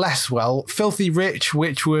shows did less well. Filthy Rich,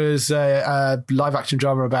 which was a live action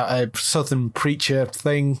drama about a southern preacher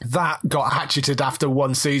thing, that got hatcheted after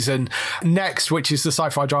 1 season. Next, which is the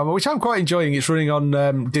sci-fi drama, which I'm quite enjoying. It's running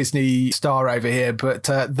on Disney Star over here, but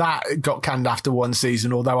that got canned after 1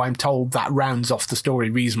 season, although I'm told that rounds off the story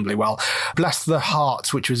reasonably well. Bless the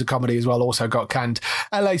Hearts, which was a comedy as well, also got canned.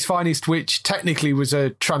 LA's Finest, which technically was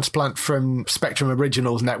a transplant from Spectrum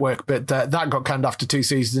Originals network, but that got canned after 2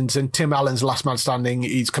 seasons, and Tim Allen's Last Man Standing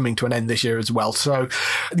is coming to an end this year as well. So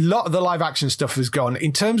a lot of the live action stuff has gone.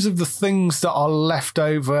 In terms of the things that are left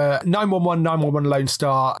over, 911, 911 Lone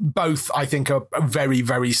Star, both I think are very,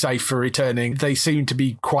 very safe for returning. They seem to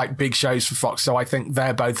be quite big shows for Fox, so I think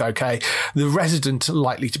they're both okay. The Resident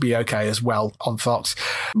likely to be okay as well on Fox.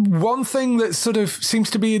 One thing that sort of seems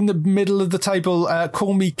to be in the middle of the table,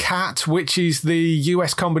 Call Me Kat, which is the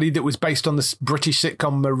US comedy that was based on the British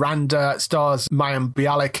sitcom Miranda, stars Mayim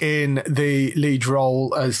Bialik in the lead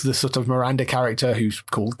role as the sort of Miranda character who's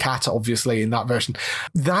called Kat, obviously, in that version.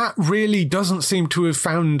 That really doesn't seem to have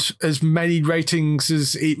found as many ratings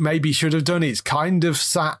as it maybe should have done. It's kind of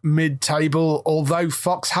sat mid-table, although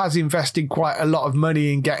Fox has invested quite a lot of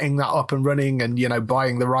money in getting that up and running and, you know,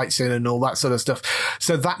 buying the rights in and all that sort of stuff.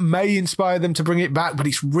 So that may inspire them to bring it back, but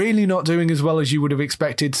it's really not doing as well as you would have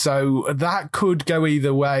expected. So that could go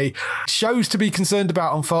either way. Shows to be concerned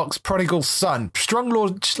about on Fox: Prodigal Son. Strong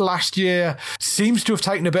launch last year, seems to have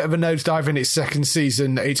taken a bit of a nosedive in its second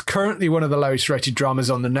season. It's currently one of the lowest rated dramas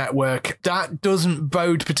on the network. That doesn't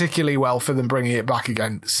bode particularly well for them bringing it back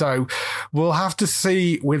again. So we'll have to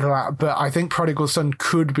see with that, but I think Prodigal Son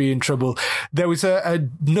could be in trouble. There was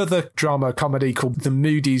another drama comedy called The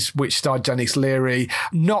Moody's, which starred Dennis Leary.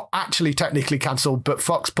 Not actually technically cancelled, but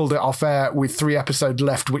Fox pulled it off air with 3 episodes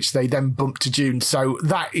left, which they then bumped to June. So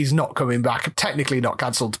that is not coming back. Technically not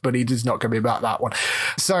cancelled, but it is not coming back, that one.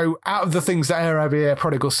 So out of the things that air over here,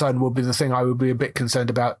 Prodigal Son will be the thing I would be a bit concerned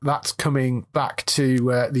about. That's coming back to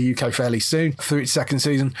the UK fairly soon through its second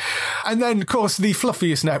season. And then, of course, the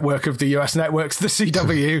fluffiest network of the US networks, the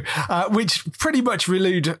CW, which pretty much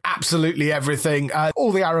renewed absolutely everything.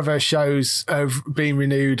 All the Arrowverse shows have been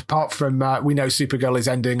renewed, apart from we know Supergirl is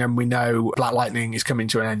ending and we know Black Lightning is coming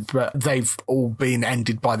to an end, but they've all been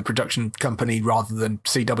ended by the production company rather than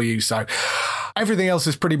CW. So everything else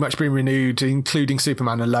has pretty much been renewed, including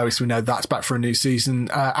Superman and Lois. We know that's back for a new season.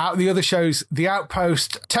 Out of the other shows, The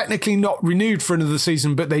Outpost, technically not renewed for another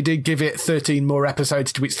season, but they did give it 13 more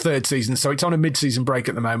episodes to its third season, so it's on a mid-season break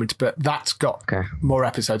at the moment. moment, but that's got more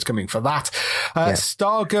episodes coming for that.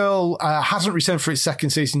 Stargirl hasn't returned for its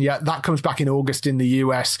second season yet. That comes back in August in the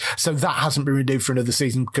US, so that hasn't been renewed for another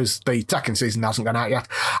season because the second season hasn't gone out yet.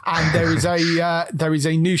 And there is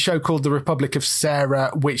a new show called The Republic of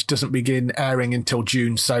Sarah, which doesn't begin airing until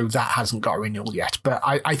June, so that hasn't got a renewal yet. But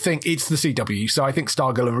I think it's the CW, so I think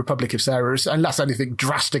Stargirl and Republic of Sarah, unless anything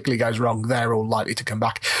drastically goes wrong, they're all likely to come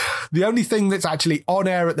back. The only thing that's actually on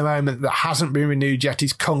air at the moment that hasn't been renewed yet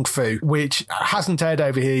is Kung Fu, which hasn't aired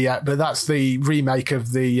over here yet, but that's the remake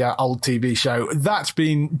of the old TV show. That's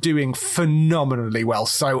been doing phenomenally well,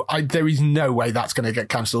 so there is no way that's going to get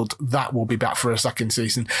cancelled. That will be back for a second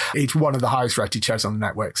season. It's one of the highest rated shows on the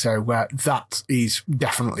network, so that is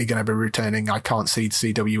definitely going to be returning. I can't see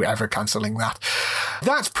CW ever cancelling that.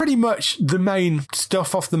 That's pretty much the main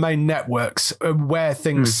stuff off the main networks, where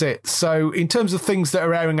things sit. So in terms of things that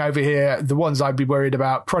are airing over here, the ones I'd be worried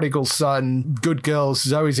about: Prodigal Son, Good Girls,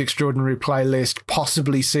 Zoe's Extraordinary Playlist,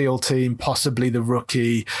 possibly SEAL Team, possibly The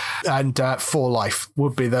Rookie, and For Life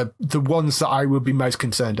would be the ones that I would be most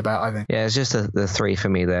concerned about, I think. Yeah, it's just the three for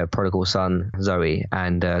me there: Prodigal Son, Zoe,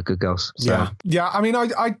 and Good Girls. So. Yeah. I mean,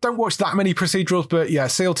 I don't watch that many procedurals, but yeah,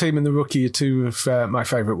 SEAL Team and The Rookie are two of my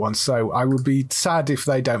favourite ones. So I would be sad if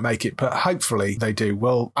they don't make it, but hopefully they do.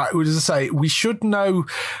 Well, as I say, we should know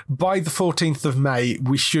by the 14th of May,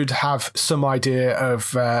 we should have some idea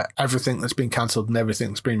of everything that's been cancelled and everything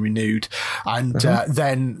that's been renewed. And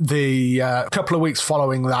then the couple of weeks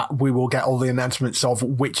following that, we will get all the announcements of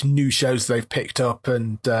which new shows they've picked up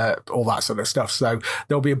and all that sort of stuff. So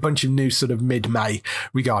there'll be a bunch of news sort of mid-May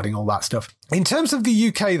regarding all that stuff. In terms of the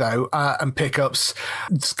UK, though, and pickups,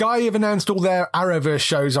 Sky have announced all their Arrowverse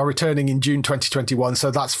shows are returning in June 2021.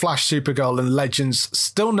 So that's Flash, Supergirl and Legends.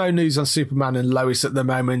 Still no news on Superman and Lois at the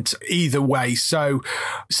moment either way. So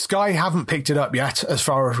Sky haven't picked it up yet, as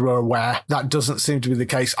far as we're aware. That doesn't seem to be the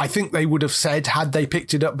case. I think they would have said had they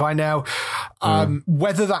picked it up by now.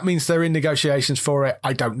 Whether that means they're in negotiations for it,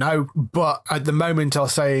 I don't know. But at the moment are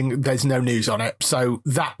saying there's no news on it. So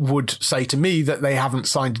that would say to me that they haven't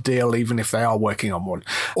signed a deal, even if they are working on one.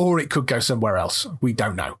 Or it could go somewhere else. We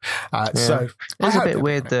don't know. So it's a bit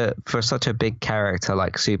weird that for such a big character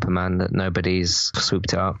like Superman that nobody's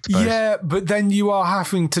swooped it up. Yeah, but then you are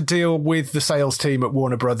having to deal with the sales team at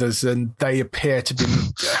Warner Brothers, and they appear to be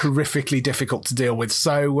horrifically difficult to deal with.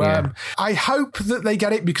 So I hope that they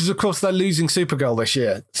get it, because of course they're losing Supergirl this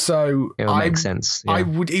year. So it would make sense. Yeah.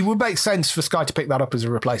 It would make sense for Sky to pick that up as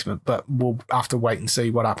a replacement, but we'll have to wait and see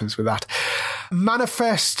what happens with that.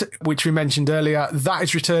 Manifest, which we mentioned earlier, that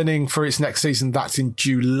is returning for its next season. That's in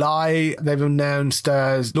July. They've announced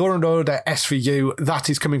Law and Order SVU. That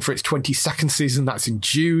is coming for its 22nd season. That's in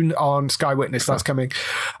June on Sky Witness. That's coming.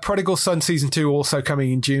 Prodigal Son Season 2 also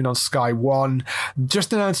coming in June on Sky One.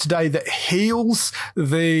 Just announced today that Heels,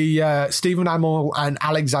 the Stephen Amell and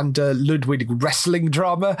Alexander Ludwig wrestling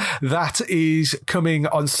drama, that is coming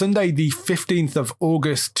on Sunday the 15th of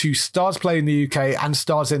August to Stars Play in the UK and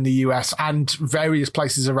Stars in the US and various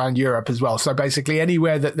places around Europe as well. So basically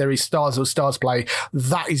anywhere that there is Stars or Stars Play,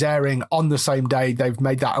 that is airing on the same day. They've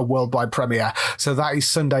made that a worldwide premiere. So that is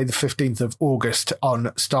Sunday the 15th of August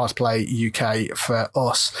on Stars Play UK for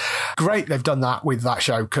us. Great they've done that with that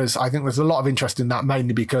show, because I think there's a lot of interest in that,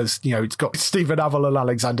 mainly because, you know, it's got Stephen Amell and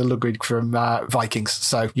Alexander Ludwig from Vikings.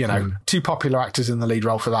 So, you know, two popular actors in the lead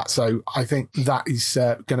role for that. So I think that is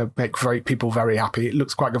going to make people very happy. It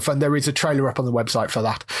looks quite good fun. There is a trailer up on the website for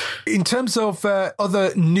that. In terms of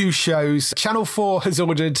other new shows, Channel 4 has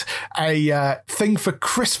ordered a thing for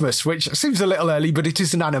Christmas, which seems a little early, but it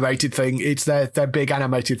is an animated thing. It's their big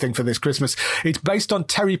animated thing for this Christmas. It's based on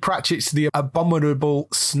Terry Pratchett's The Abominable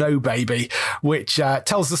Snow Baby, which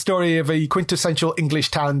tells the story of a quintessential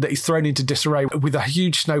English town that is thrown into disarray with a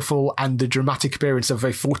huge snowfall and the dramatic appearance of a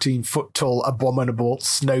 14-foot tall abominable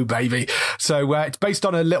snow baby. So it's based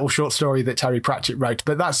on a little short story that Terry Pratchett wrote,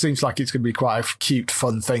 but that seems like it's going to be quite a cute,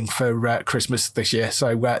 fun thing for Christmas this year.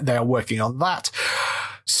 So they are working on that.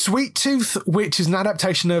 Sweet Tooth, which is an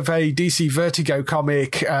adaptation of a DC Vertigo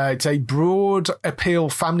comic. It's a broad appeal,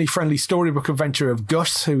 family-friendly storybook adventure of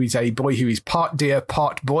Gus, who is a boy who is part deer,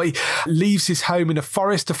 part boy, leaves his home in a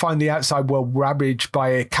forest to find the outside world ravaged by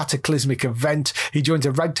a cataclysmic event. He joins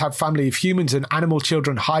a ragtag family of humans and animal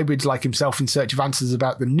children, hybrids like himself, in search of answers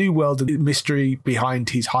about the new world and the mystery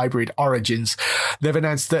behind his hybrid origins. They've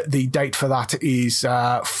announced that the date for that is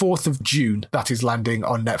 4th of June. That is landing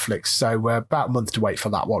on Netflix. So about a month to wait for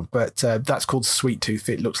that. that one, but that's called Sweet Tooth.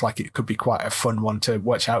 It looks like it could be quite a fun one to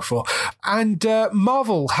watch out for. And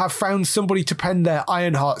Marvel have found somebody to pen their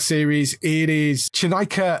Ironheart series. It is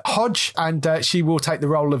Chenika Hodge, and she will take the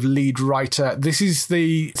role of lead writer. This is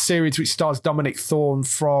the series which stars Dominic Thorne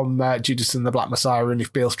from Judas and the Black Messiah and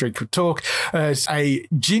If Beale Street Could Talk, as a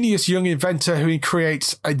genius young inventor who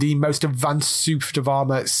creates the most advanced suit of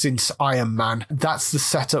armor since Iron Man. That's the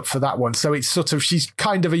setup for that one. So it's sort of, she's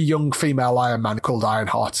kind of a young female Iron Man called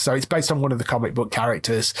Ironheart. So it's based on one of the comic book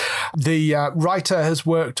characters. The writer has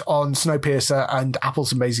worked on Snowpiercer and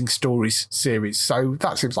Apple's Amazing Stories series. So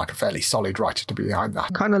that seems like a fairly solid writer to be behind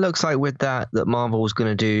that. Kind of looks like with that Marvel's going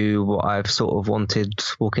to do what I've sort of wanted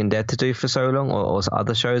Walking Dead to do for so long, or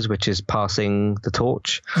other shows, which is passing the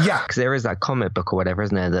torch. Yeah. Because there is that comic book or whatever,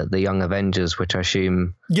 isn't there? The Young Avengers, which I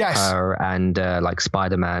assume her and like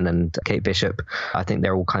Spider-Man and Kate Bishop, I think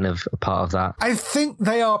they're all kind of a part of that. I think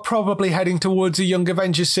they are probably heading towards a Young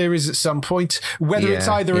Avengers series at some point. Whether it's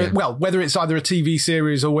either a TV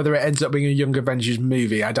series or whether it ends up being a Young Avengers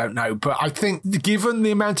movie, I don't know. But I think given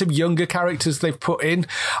the amount of younger characters they've put in,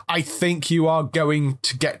 I think you are going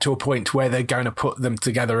to get to a point where they're going to put them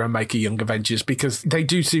together and make a Young Avengers, because they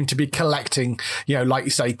do seem to be collecting, like you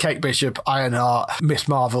say, Kate Bishop, Ironheart, Miss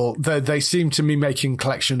Marvel. They seem to be making a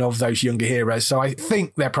collection of those younger heroes. So I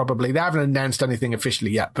think they haven't announced anything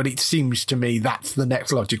officially yet, but it seems to me that's the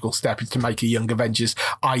next logical step, is to make a Young Avengers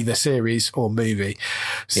either series or movie.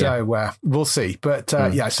 So we'll see. But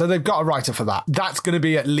so they've got a writer for that. That's going to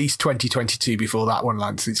be at least 2022 before that one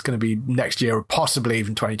lands. It's going to be next year or possibly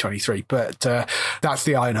even 2023. But that's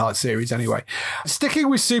the Ironheart series anyway. Sticking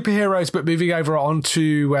with superheroes, but moving over on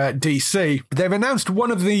to DC, they've announced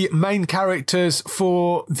one of the main characters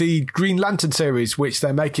for the Green Lantern series, which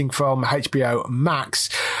they're making from HBO Max.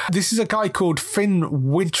 This is a guy called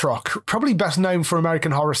Finn Wittrock, probably best known for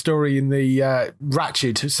American Horror Story in the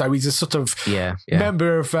Ratched. So he's a sort of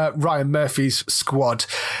member of Ryan Murphy's squad.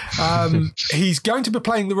 He's going to be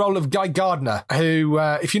playing the role of Guy Gardner, who,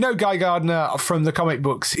 if you know Guy Gardner from the comic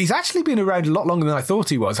books, he's actually been around a lot longer than I thought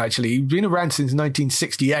he was, actually. He's been around since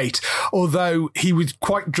 1968, although he was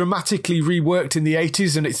quite dramatically reworked in the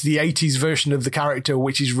 80s, and it's the 80s version of the character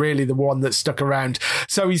which is really the one that stuck around.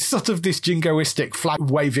 So he's sort of this jingoistic,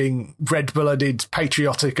 flag-waving, red-blooded,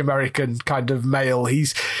 patriotic American kind of male.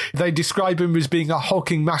 They describe him as being a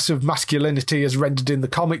hulking mass of masculinity as rendered in the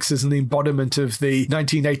comics, as an embodiment of the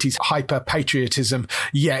 1980s hyper-patriotism,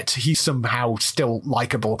 yet he's somehow still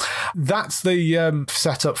likable. That's the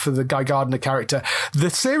setup for the Guy Gardner character. The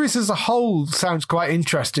series as a whole sounds quite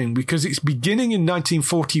interesting because it's beginning in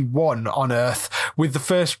 1941 on Earth with the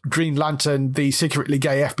first Green Lantern, the secretly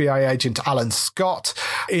gay FBI agent Alan Scott.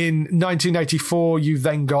 In 1984, you've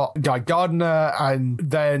then got Guy Gardner, and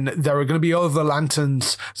then there are going to be other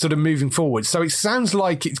Lanterns sort of moving forward. So it sounds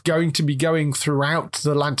like it's going to be going throughout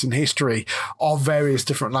the Lantern history of various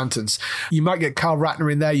different Lanterns. You might get Carl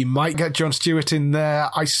Ratner in there. You might get John Stewart in there.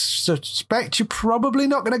 I suspect you're probably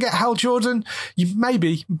not going to get Hal Jordan. You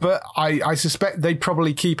maybe, but I suspect they'd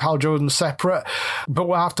probably keep Hal Jordan separate. But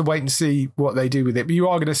we'll have to wait and see what they do with it. But you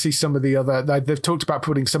are going to see some of the other... They've talked about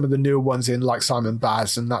putting some of the newer ones in, like Simon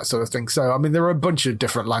Baz and that sort of thing. So, I mean, there are a bunch of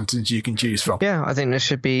different Lanterns you can choose from. Yeah, I think this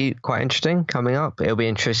should be quite interesting coming up. It'll be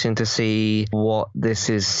interesting to see what this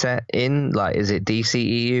is set in. Like, is it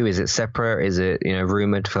DCEU? Is it separate? Is it,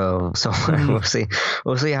 rumored for someone?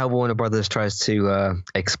 We'll see how Warner Brothers tries to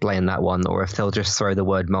explain that one, or if they'll just throw the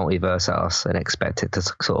word multiverse at us and expect it to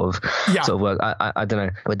sort of work. I don't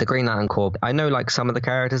know. With the Green Lantern Corps, I know like some of the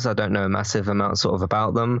characters. I don't know a massive amount sort of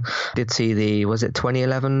about them. Did see was it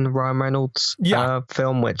 2011 Ryan Reynolds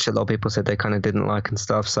film, which a lot of people said they kind of didn't like and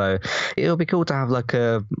stuff. So it'll be cool to have like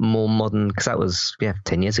a more modern, because that was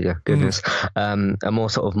 10 years ago. Goodness, a more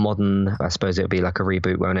sort of modern. I suppose it'll be like a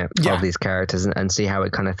reboot, won't it, of these characters, and see how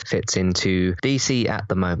it kind of fits into DC at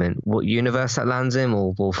the moment. What universe that lands in,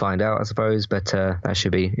 we'll find out, I suppose. But that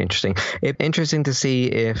should be interesting. Interesting to see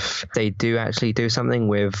if they do actually do something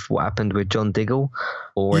with what happened with John Diggle,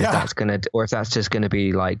 or if that's just gonna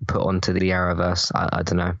be like put onto the Arrowverse. I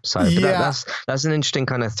don't know. So but that's an interesting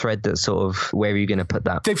kind of thread. That sort of, where are you going to put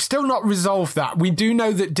that? They've still not resolved that. We do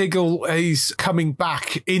know that Diggle is coming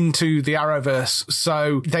back into the Arrowverse,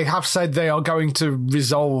 so they have said they are going to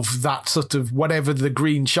resolve that sort of whatever the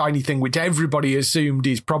green shiny thing, which everybody assumed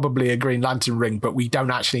is probably a Green Lantern ring, but we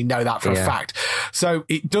don't actually know that for a fact. So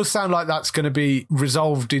it does sound like that's going to be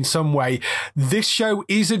resolved in some way. This show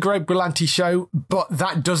is a Greg Berlanti show, but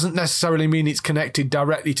that doesn't necessarily mean it's connected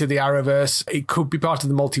directly to the Arrowverse. It could be part of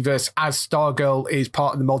the multiverse, as Stargirl is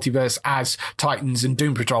part of the multiverse, as Titans and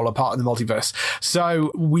Doom Patrol are part of the multiverse.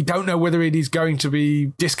 So we don't know whether it is going to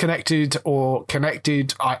be disconnected or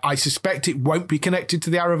connected. I suspect it won't be connected to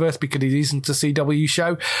the Arrowverse because it isn't a CW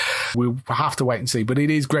show. We'll have to wait and see. But it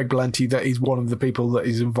is Greg Berlanti that is one of the people that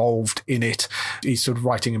is involved in it. He's sort of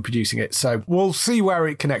writing and producing it. So we'll see where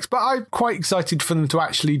it connects. But I'm quite excited for them to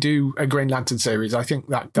actually do a Green Lantern series. I think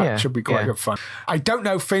that should be quite good fun. I don't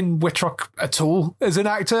know Finn Wittrock at all as an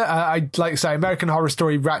actor. I'd like to say American Horror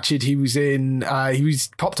Story Ratched. He was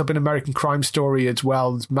popped up in American Crime Story as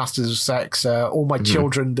well, Masters of Sex, All My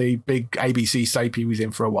Children, the big ABC soap he was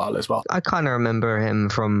in for a while as well. I kind of remember him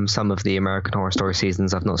from some of the American Horror Story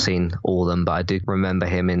seasons. I've not seen all of them, but I do remember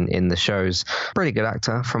him in the shows. Pretty good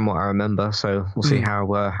actor from what I remember, so we'll see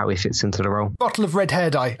how he fits into the role. Bottle of red hair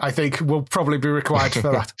dye, I think, will probably be required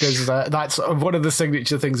for that, because that's one of the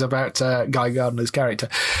signature things about Guy Gardner's character.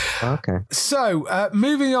 Okay. So,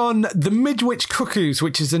 moving on, The Midwich Cuckoos,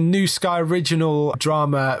 which is a New Sky original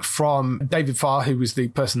drama from David Farr, who was the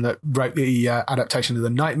person that wrote the adaptation of The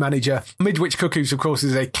Night Manager. Midwich Cuckoos, of course,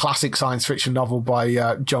 is a classic science fiction novel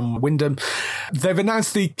by John Wyndham. They've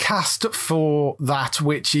announced the cast for that,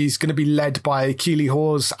 which is going to be led by Keeley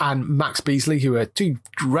Hawes and Max Beasley, who are two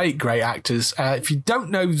great actors. If you don't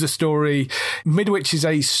know the story, Midwich is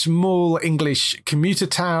a small English commuter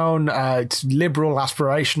town. It's liberal,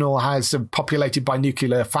 aspirational, has populated by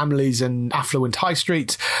nuclear families and affluent high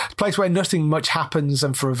streets. It's a place where nothing much happens,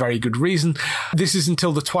 and for a very good reason. This is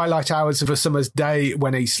until the twilight hours of a summer's day,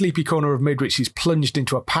 when a sleepy corner of Midwich is plunged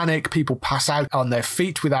into a panic. People pass out on their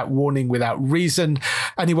feet without warning, without reason.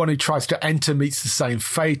 Anyone who tries to enter meets the same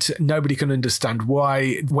fate. Nobody can understand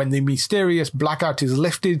why. When the mysterious blackout is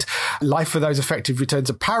lifted, life for those affected returns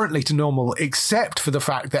apparently to normal, except for the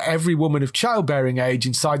fact that every woman of childbearing age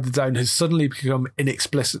inside the zone has suddenly become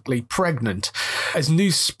inexplicably pregnant. As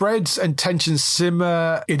news spreads and tensions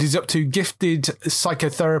simmer, it is up to gifted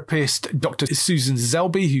psychotherapist Dr. Susan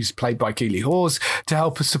Zelby, who's played by Keeley Hawes, to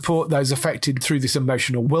help us support those affected through this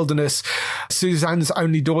emotional wilderness. Suzanne's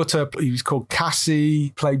only daughter, who's called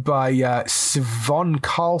Cassie, played by Siobhan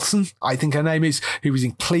Carlson, I think her name is, who was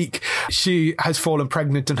in Clique. She has fallen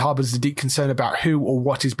pregnant and harbours a deep concern about who or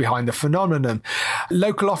what is behind the phenomenon.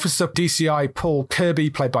 Local officer DCI Paul Kirby,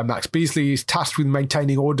 played by Max Beasley, is tasked with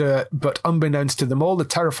maintaining order, but unbeknownst to them all, the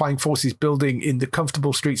terrifying forces building in the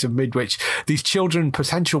comfortable streets of Midwich. These children,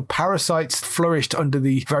 potential parasites, flourished under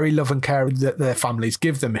the very love and care that their families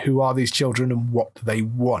give them. Who are these children and what do they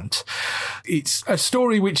want? It's a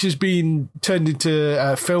story which has been turned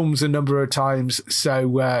into films a number of times, so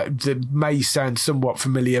that may sound somewhat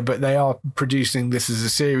familiar, but they are producing this as a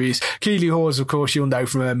series. Keeley Hawes, of course, you'll know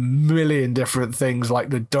from a million different things like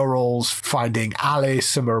The Durrells, Finding Alice,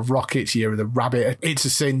 Summer of Rockets, Year of the Rabbit, It's a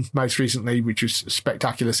Sin, most recently, which was a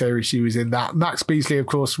spectacular series. She was in that. Max Beasley, of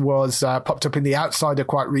course, was popped up in The Outsider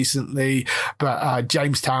quite recently, but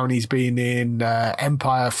Jamestown, he's been in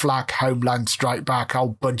Empire, Flak, Homeland, Strike Back, a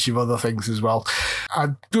whole bunch of other things as well.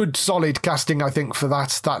 A good, solid casting, I think, for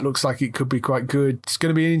that. That looks like it could be quite good. It's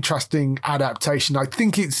going to be an interesting adaptation. I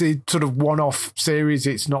think it's a sort of one-off series.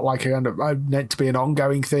 It's not like meant to be an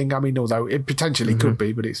ongoing thing. I mean, although it potentially could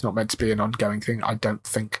be, but it's not meant to be an ongoing thing, I don't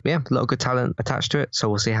think. Yeah, a lot of good talent attached to it, so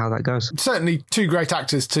we'll see how that goes. Certainly two great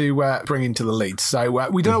actors to bring into the lead. So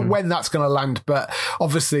we don't know when that's going to land, but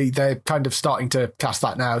obviously they're kind of starting to cast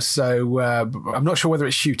that now. So I'm not sure whether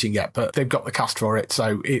it's shooting yet, but they've got the cast for it.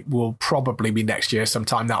 So it will probably be next year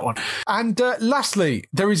sometime, that one. And lastly,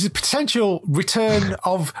 there is a potential return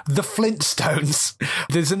of the Flintstones.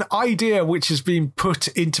 There's an idea which has been put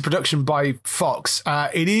into production by Fox.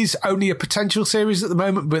 It is only a potential series at the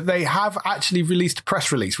moment, but they have actually released a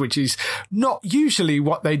press release, which is not usually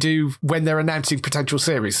what they do when they're announcing potential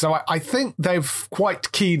series. So I think they're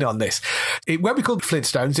quite keen on this. It won't be called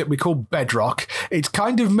Flintstones, it'll be called Bedrock. It's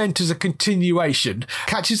kind of meant as a continuation.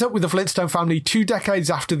 Catches up with the Flintstone family 2 decades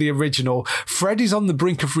after the original. Fred is on the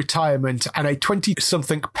brink of retirement, and a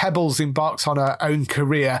 20-something Pebbles embarks on her own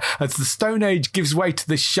career. As the Stone Age gives way to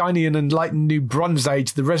the shiny and enlightened new Bronze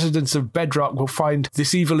Age, the residents of Bedrock will find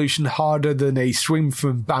this evolution harder than a swim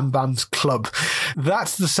from Bam Bam's club.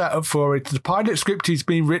 That's the setup for it. The pilot script is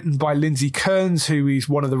being written by Lindsay Kearns, who is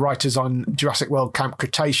one of the writers on Jurassic World Camp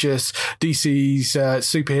Cretaceous, DC's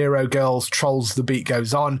Superhero Girls, Trolls, The Beat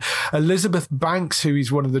Goes On. Elizabeth Banks, who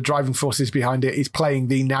is one of the driving forces behind it, is playing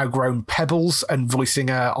the now grown Pebbles and voicing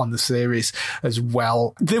her on the series as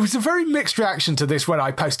well. There was a very mixed reaction to this when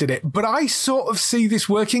I posted it, but I sort of see this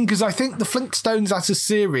working because because I think the Flintstones as a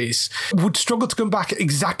series would struggle to come back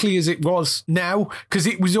exactly as it was now, because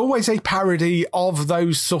it was always a parody of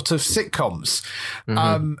those sort of sitcoms,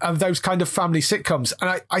 of those kind of family sitcoms.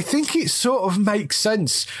 And I think it sort of makes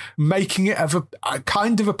sense making it of a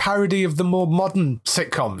kind of a parody of the more modern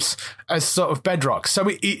sitcoms as sort of bedrock. So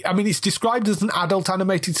it's described as an adult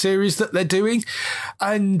animated series that they're doing,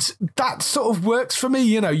 and that sort of works for me.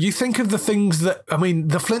 You think of the things that,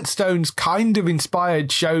 the Flintstones kind of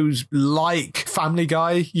inspired shows like Family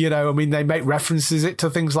Guy. They make references to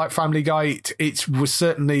things like Family Guy. It was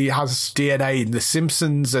certainly has DNA in The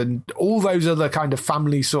Simpsons and all those other kind of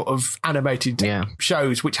family sort of animated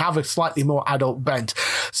shows which have a slightly more adult bent.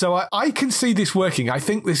 So I can see this working. I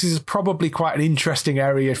think this is probably quite an interesting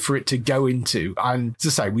area for it to go into. And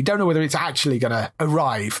as I say, we don't know whether it's actually going to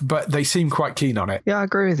arrive, but they seem quite keen on it. Yeah, I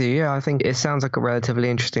agree with you. Yeah, I think it sounds like a relatively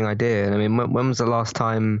interesting idea. And when was the last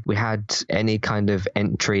time we had any kind of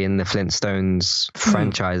entry in the Flintstones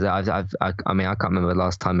franchise? I can't remember the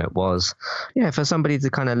last time it was. Yeah, for somebody to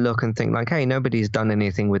kind of look and think like, hey, nobody's done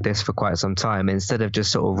anything with this for quite some time. Instead of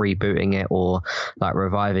just sort of rebooting it or like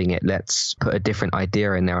reviving it, let's put a different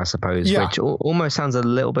idea in there, I suppose, which almost sounds a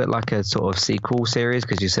little bit like a sort of sequel series,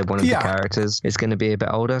 because you said one of the characters is going to be a bit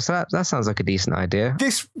older. So that sounds like a decent idea.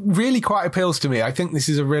 This really quite appeals to me. I think this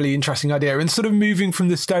is a really interesting idea. And sort of moving from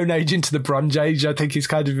the Stone Age into the Bronze Age, I think is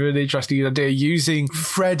kind of an interesting idea. Using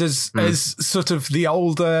Fred as sort of the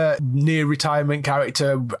older, near retirement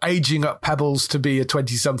character, aging up Pebbles to be a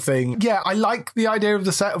 20-something. Yeah, I like the idea of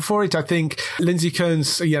the setup for it. I think Lindsay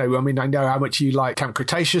Kearns, I know how much you like Camp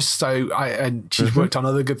Cretaceous, and she's worked on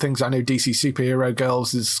other good things. I know DC Superhero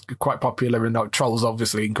Girls is quite popular, and Trolls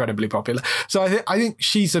obviously incredibly popular. So I think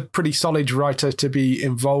she's a pretty solid writer to be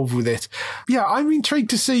involved with it. Yeah, I'm intrigued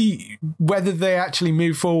to see whether they actually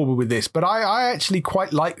move forward with this, but I actually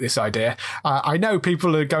quite like this idea. I know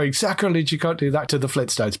people are going, sacrilege, you can't do that to the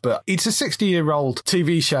Flintstones, but it's a 60-year-old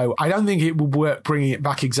TV show. I don't think it would work bringing it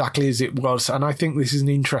back exactly as it was, and I think this is an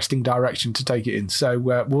interesting direction to take it in. So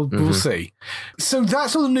we'll see. So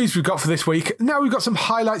that's all the news we've got for this week. Now we've got some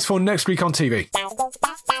highlights for next week on TV.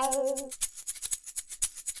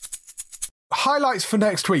 Highlights for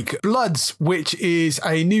next week. Bloods, which is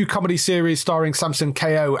a new comedy series starring Samson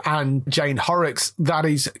Kayo and Jane Horrocks. That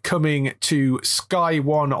is coming to Sky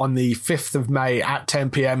One on the 5th of May at 10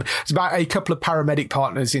 p.m. It's about a couple of paramedic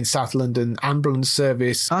partners in South London ambulance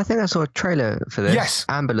service. I think I saw a trailer for this. Yes.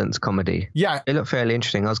 Ambulance comedy. Yeah. It looked fairly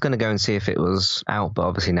interesting. I was going to go and see if it was out, but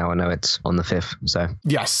obviously now I know it's on the 5th. So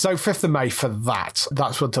yes, so 5th of May for that.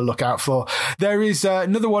 That's what to look out for. There is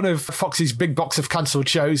another one of Fox's big box of cancelled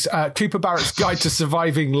shows. Cooper Barrett's Guide to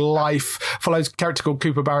Surviving Life follows a character called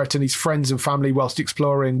Cooper Barrett and his friends and family whilst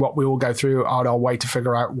exploring what we all go through on our way to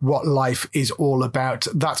figure out what life is all about.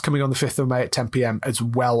 That's coming on the 5th of May at 10 p.m. as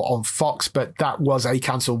well on Fox, but that was a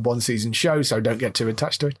cancelled one-season show, so don't get too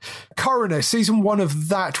attached to it. Coroner, season 1 of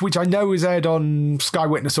that, which I know is aired on Sky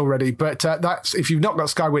Witness already, but that's, if you've not got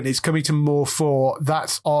Sky Witness, coming to More 4,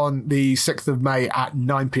 that's on the 6th of May at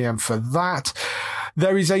 9 p.m. for that.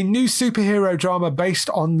 There is a new superhero drama based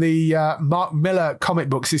on the Mark Miller comic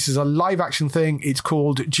books. This is a live action thing. It's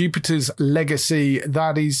called Jupiter's Legacy.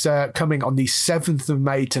 That is coming on the 7th of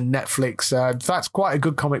May to Netflix. That's quite a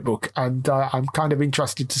good comic book, and I'm kind of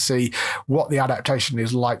interested to see what the adaptation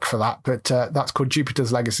is like for that. But that's called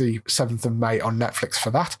Jupiter's Legacy, 7th of May on Netflix for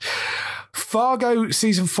that. Fargo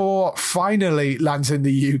season 4 finally lands in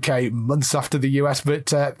the UK months after the US, but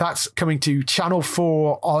that's coming to Channel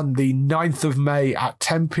 4 on the 9th of May at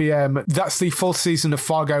 10 p.m. That's the 4th season of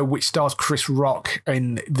Fargo, which stars Chris Rock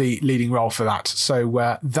in the leading role for that.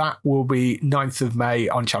 So that will be 9th of May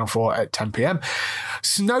on Channel 4 at 10 p.m.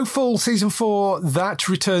 Snowfall season 4, that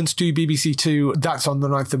returns to BBC 2. That's on the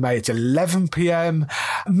 9th of May at 11 p.m.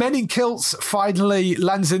 Men in Kilts finally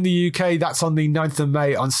lands in the UK. That's on the 9th of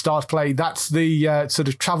May on Stars Play. That's the sort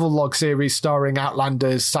of travel log series starring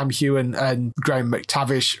Outlanders, Sam Heughan and Graham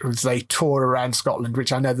McTavish as they tour around Scotland,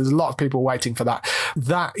 which I know there's a lot of people waiting for that.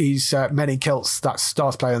 That is Men in Kilts. That's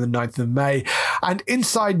Stars Play on the 9th of May. And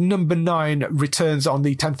Inside Number 9 returns on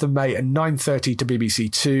the 10th of May at 9:30 to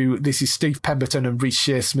BBC 2. This is Steve Pemberton and Reece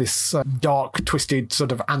Shearsmith's dark, twisted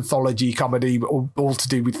sort of anthology comedy, all to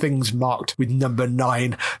do with things marked with number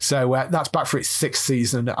 9. So that's back for its 6th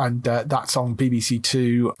season, and that's on BBC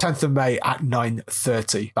 2, 10th of May Sunday at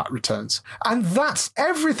 9:30. That returns. And that's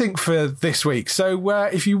everything for this week. So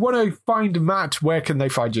if you want to find Matt, where can they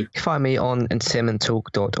find you? You can find me on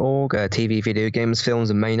entertainmenttalk.org, TV, video games, films,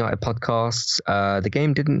 and Man United podcasts. The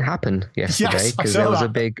game didn't happen yesterday because there was a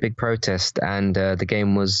big protest, and the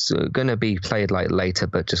game was going to be played later,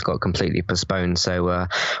 but just got completely postponed. So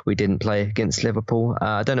we didn't play against Liverpool.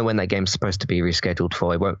 I don't know when that game's supposed to be rescheduled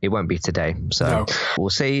for. It won't be today. So we'll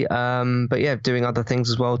see. But yeah, doing other things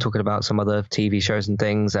as well, talking about some other TV shows and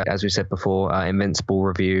things. As we said before, Invincible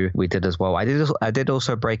review we did as well. I did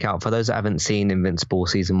also break out, for those that haven't seen Invincible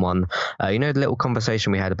season 1, the little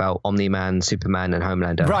conversation we had about Omni-Man, Superman and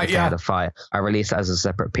Homelander. Right, yeah. Had a fight. I released that as a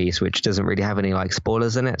separate piece, which doesn't really have any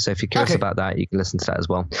spoilers in it. So if you're curious about that, you can listen to that as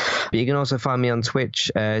well. But you can also find me on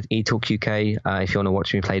Twitch, eTalk UK, if you want to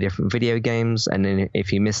watch me play different video games. And then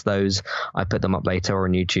if you miss those, I put them up later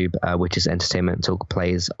on YouTube, which is Entertainment Talk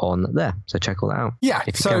Plays on there. So check all that out. Yeah,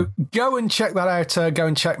 so go and check that out. Go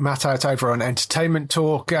and check Matt out over on Entertainment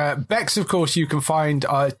Talk. Bex, of course, you can find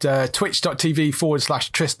at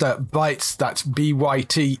twitch.tv/Trista Bytes. That's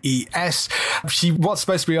BYTES. She was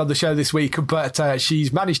supposed to be on the show this week, but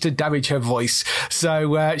she's managed to damage her voice.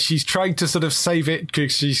 So she's trying to sort of save it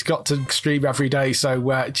because she's got to stream every day.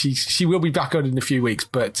 So she will be back on in a few weeks,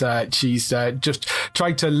 but she's just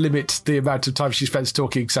trying to limit the amount of time she spends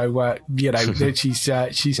talking. So,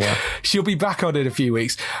 she'll be back on in a few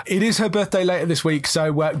weeks. It is her birthday later this week,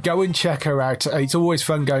 so go and check her out. It's always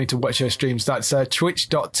fun going to watch her streams. That's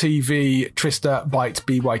twitch.tv Trista Bytes,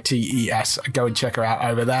 BYTES. Go and check her out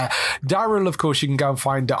over there. Daryl, of course, you can go and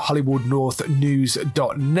find at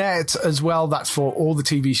HollywoodNorthNews.net as well. That's for all the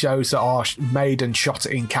TV shows that are made and shot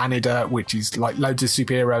in Canada, which is loads of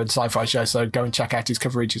superhero and sci-fi shows. So go and check out his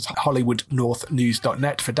coverage. It's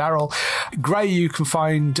HollywoodNorthNews.net for Daryl. Gray, you can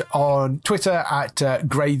find on Twitter at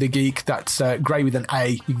Gray the Geek. That's Gray with an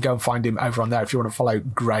A. You can go and find him over on there if you want to follow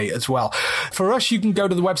Gray as well. For us, you can go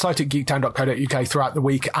to the website at geektown.co.uk throughout the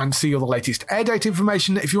week and see all the latest air date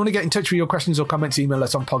information. If you want to get in touch with your questions or comments, email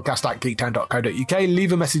us on podcast@geektown.co.uk.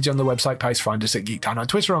 Leave a message on the website post. Find us at Geektown on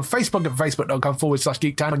Twitter, on Facebook at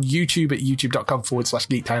facebook.com/Geektown, on YouTube at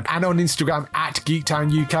youtube.com/Geektown, and on Instagram at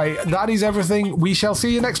Geektown UK. That is everything. We shall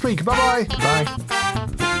see you next week. Bye-bye. Bye.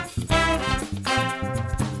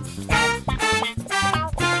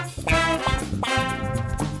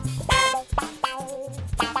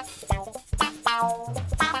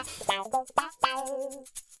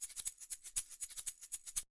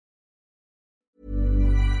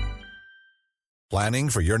 Planning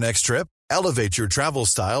for your next trip? Elevate your travel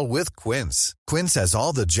style with Quince. Quince has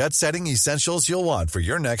all the jet-setting essentials you'll want for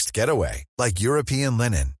your next getaway, like European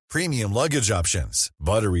linen, premium luggage options,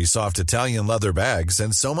 buttery soft Italian leather bags,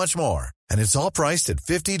 and so much more. And it's all priced at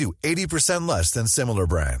 50 to 80% less than similar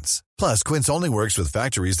brands. Plus, Quince only works with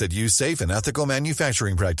factories that use safe and ethical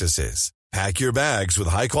manufacturing practices. Pack your bags with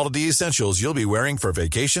high-quality essentials you'll be wearing for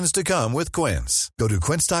vacations to come with Quince. Go to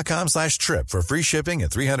quince.com/trip for free shipping and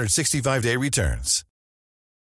 365-day returns.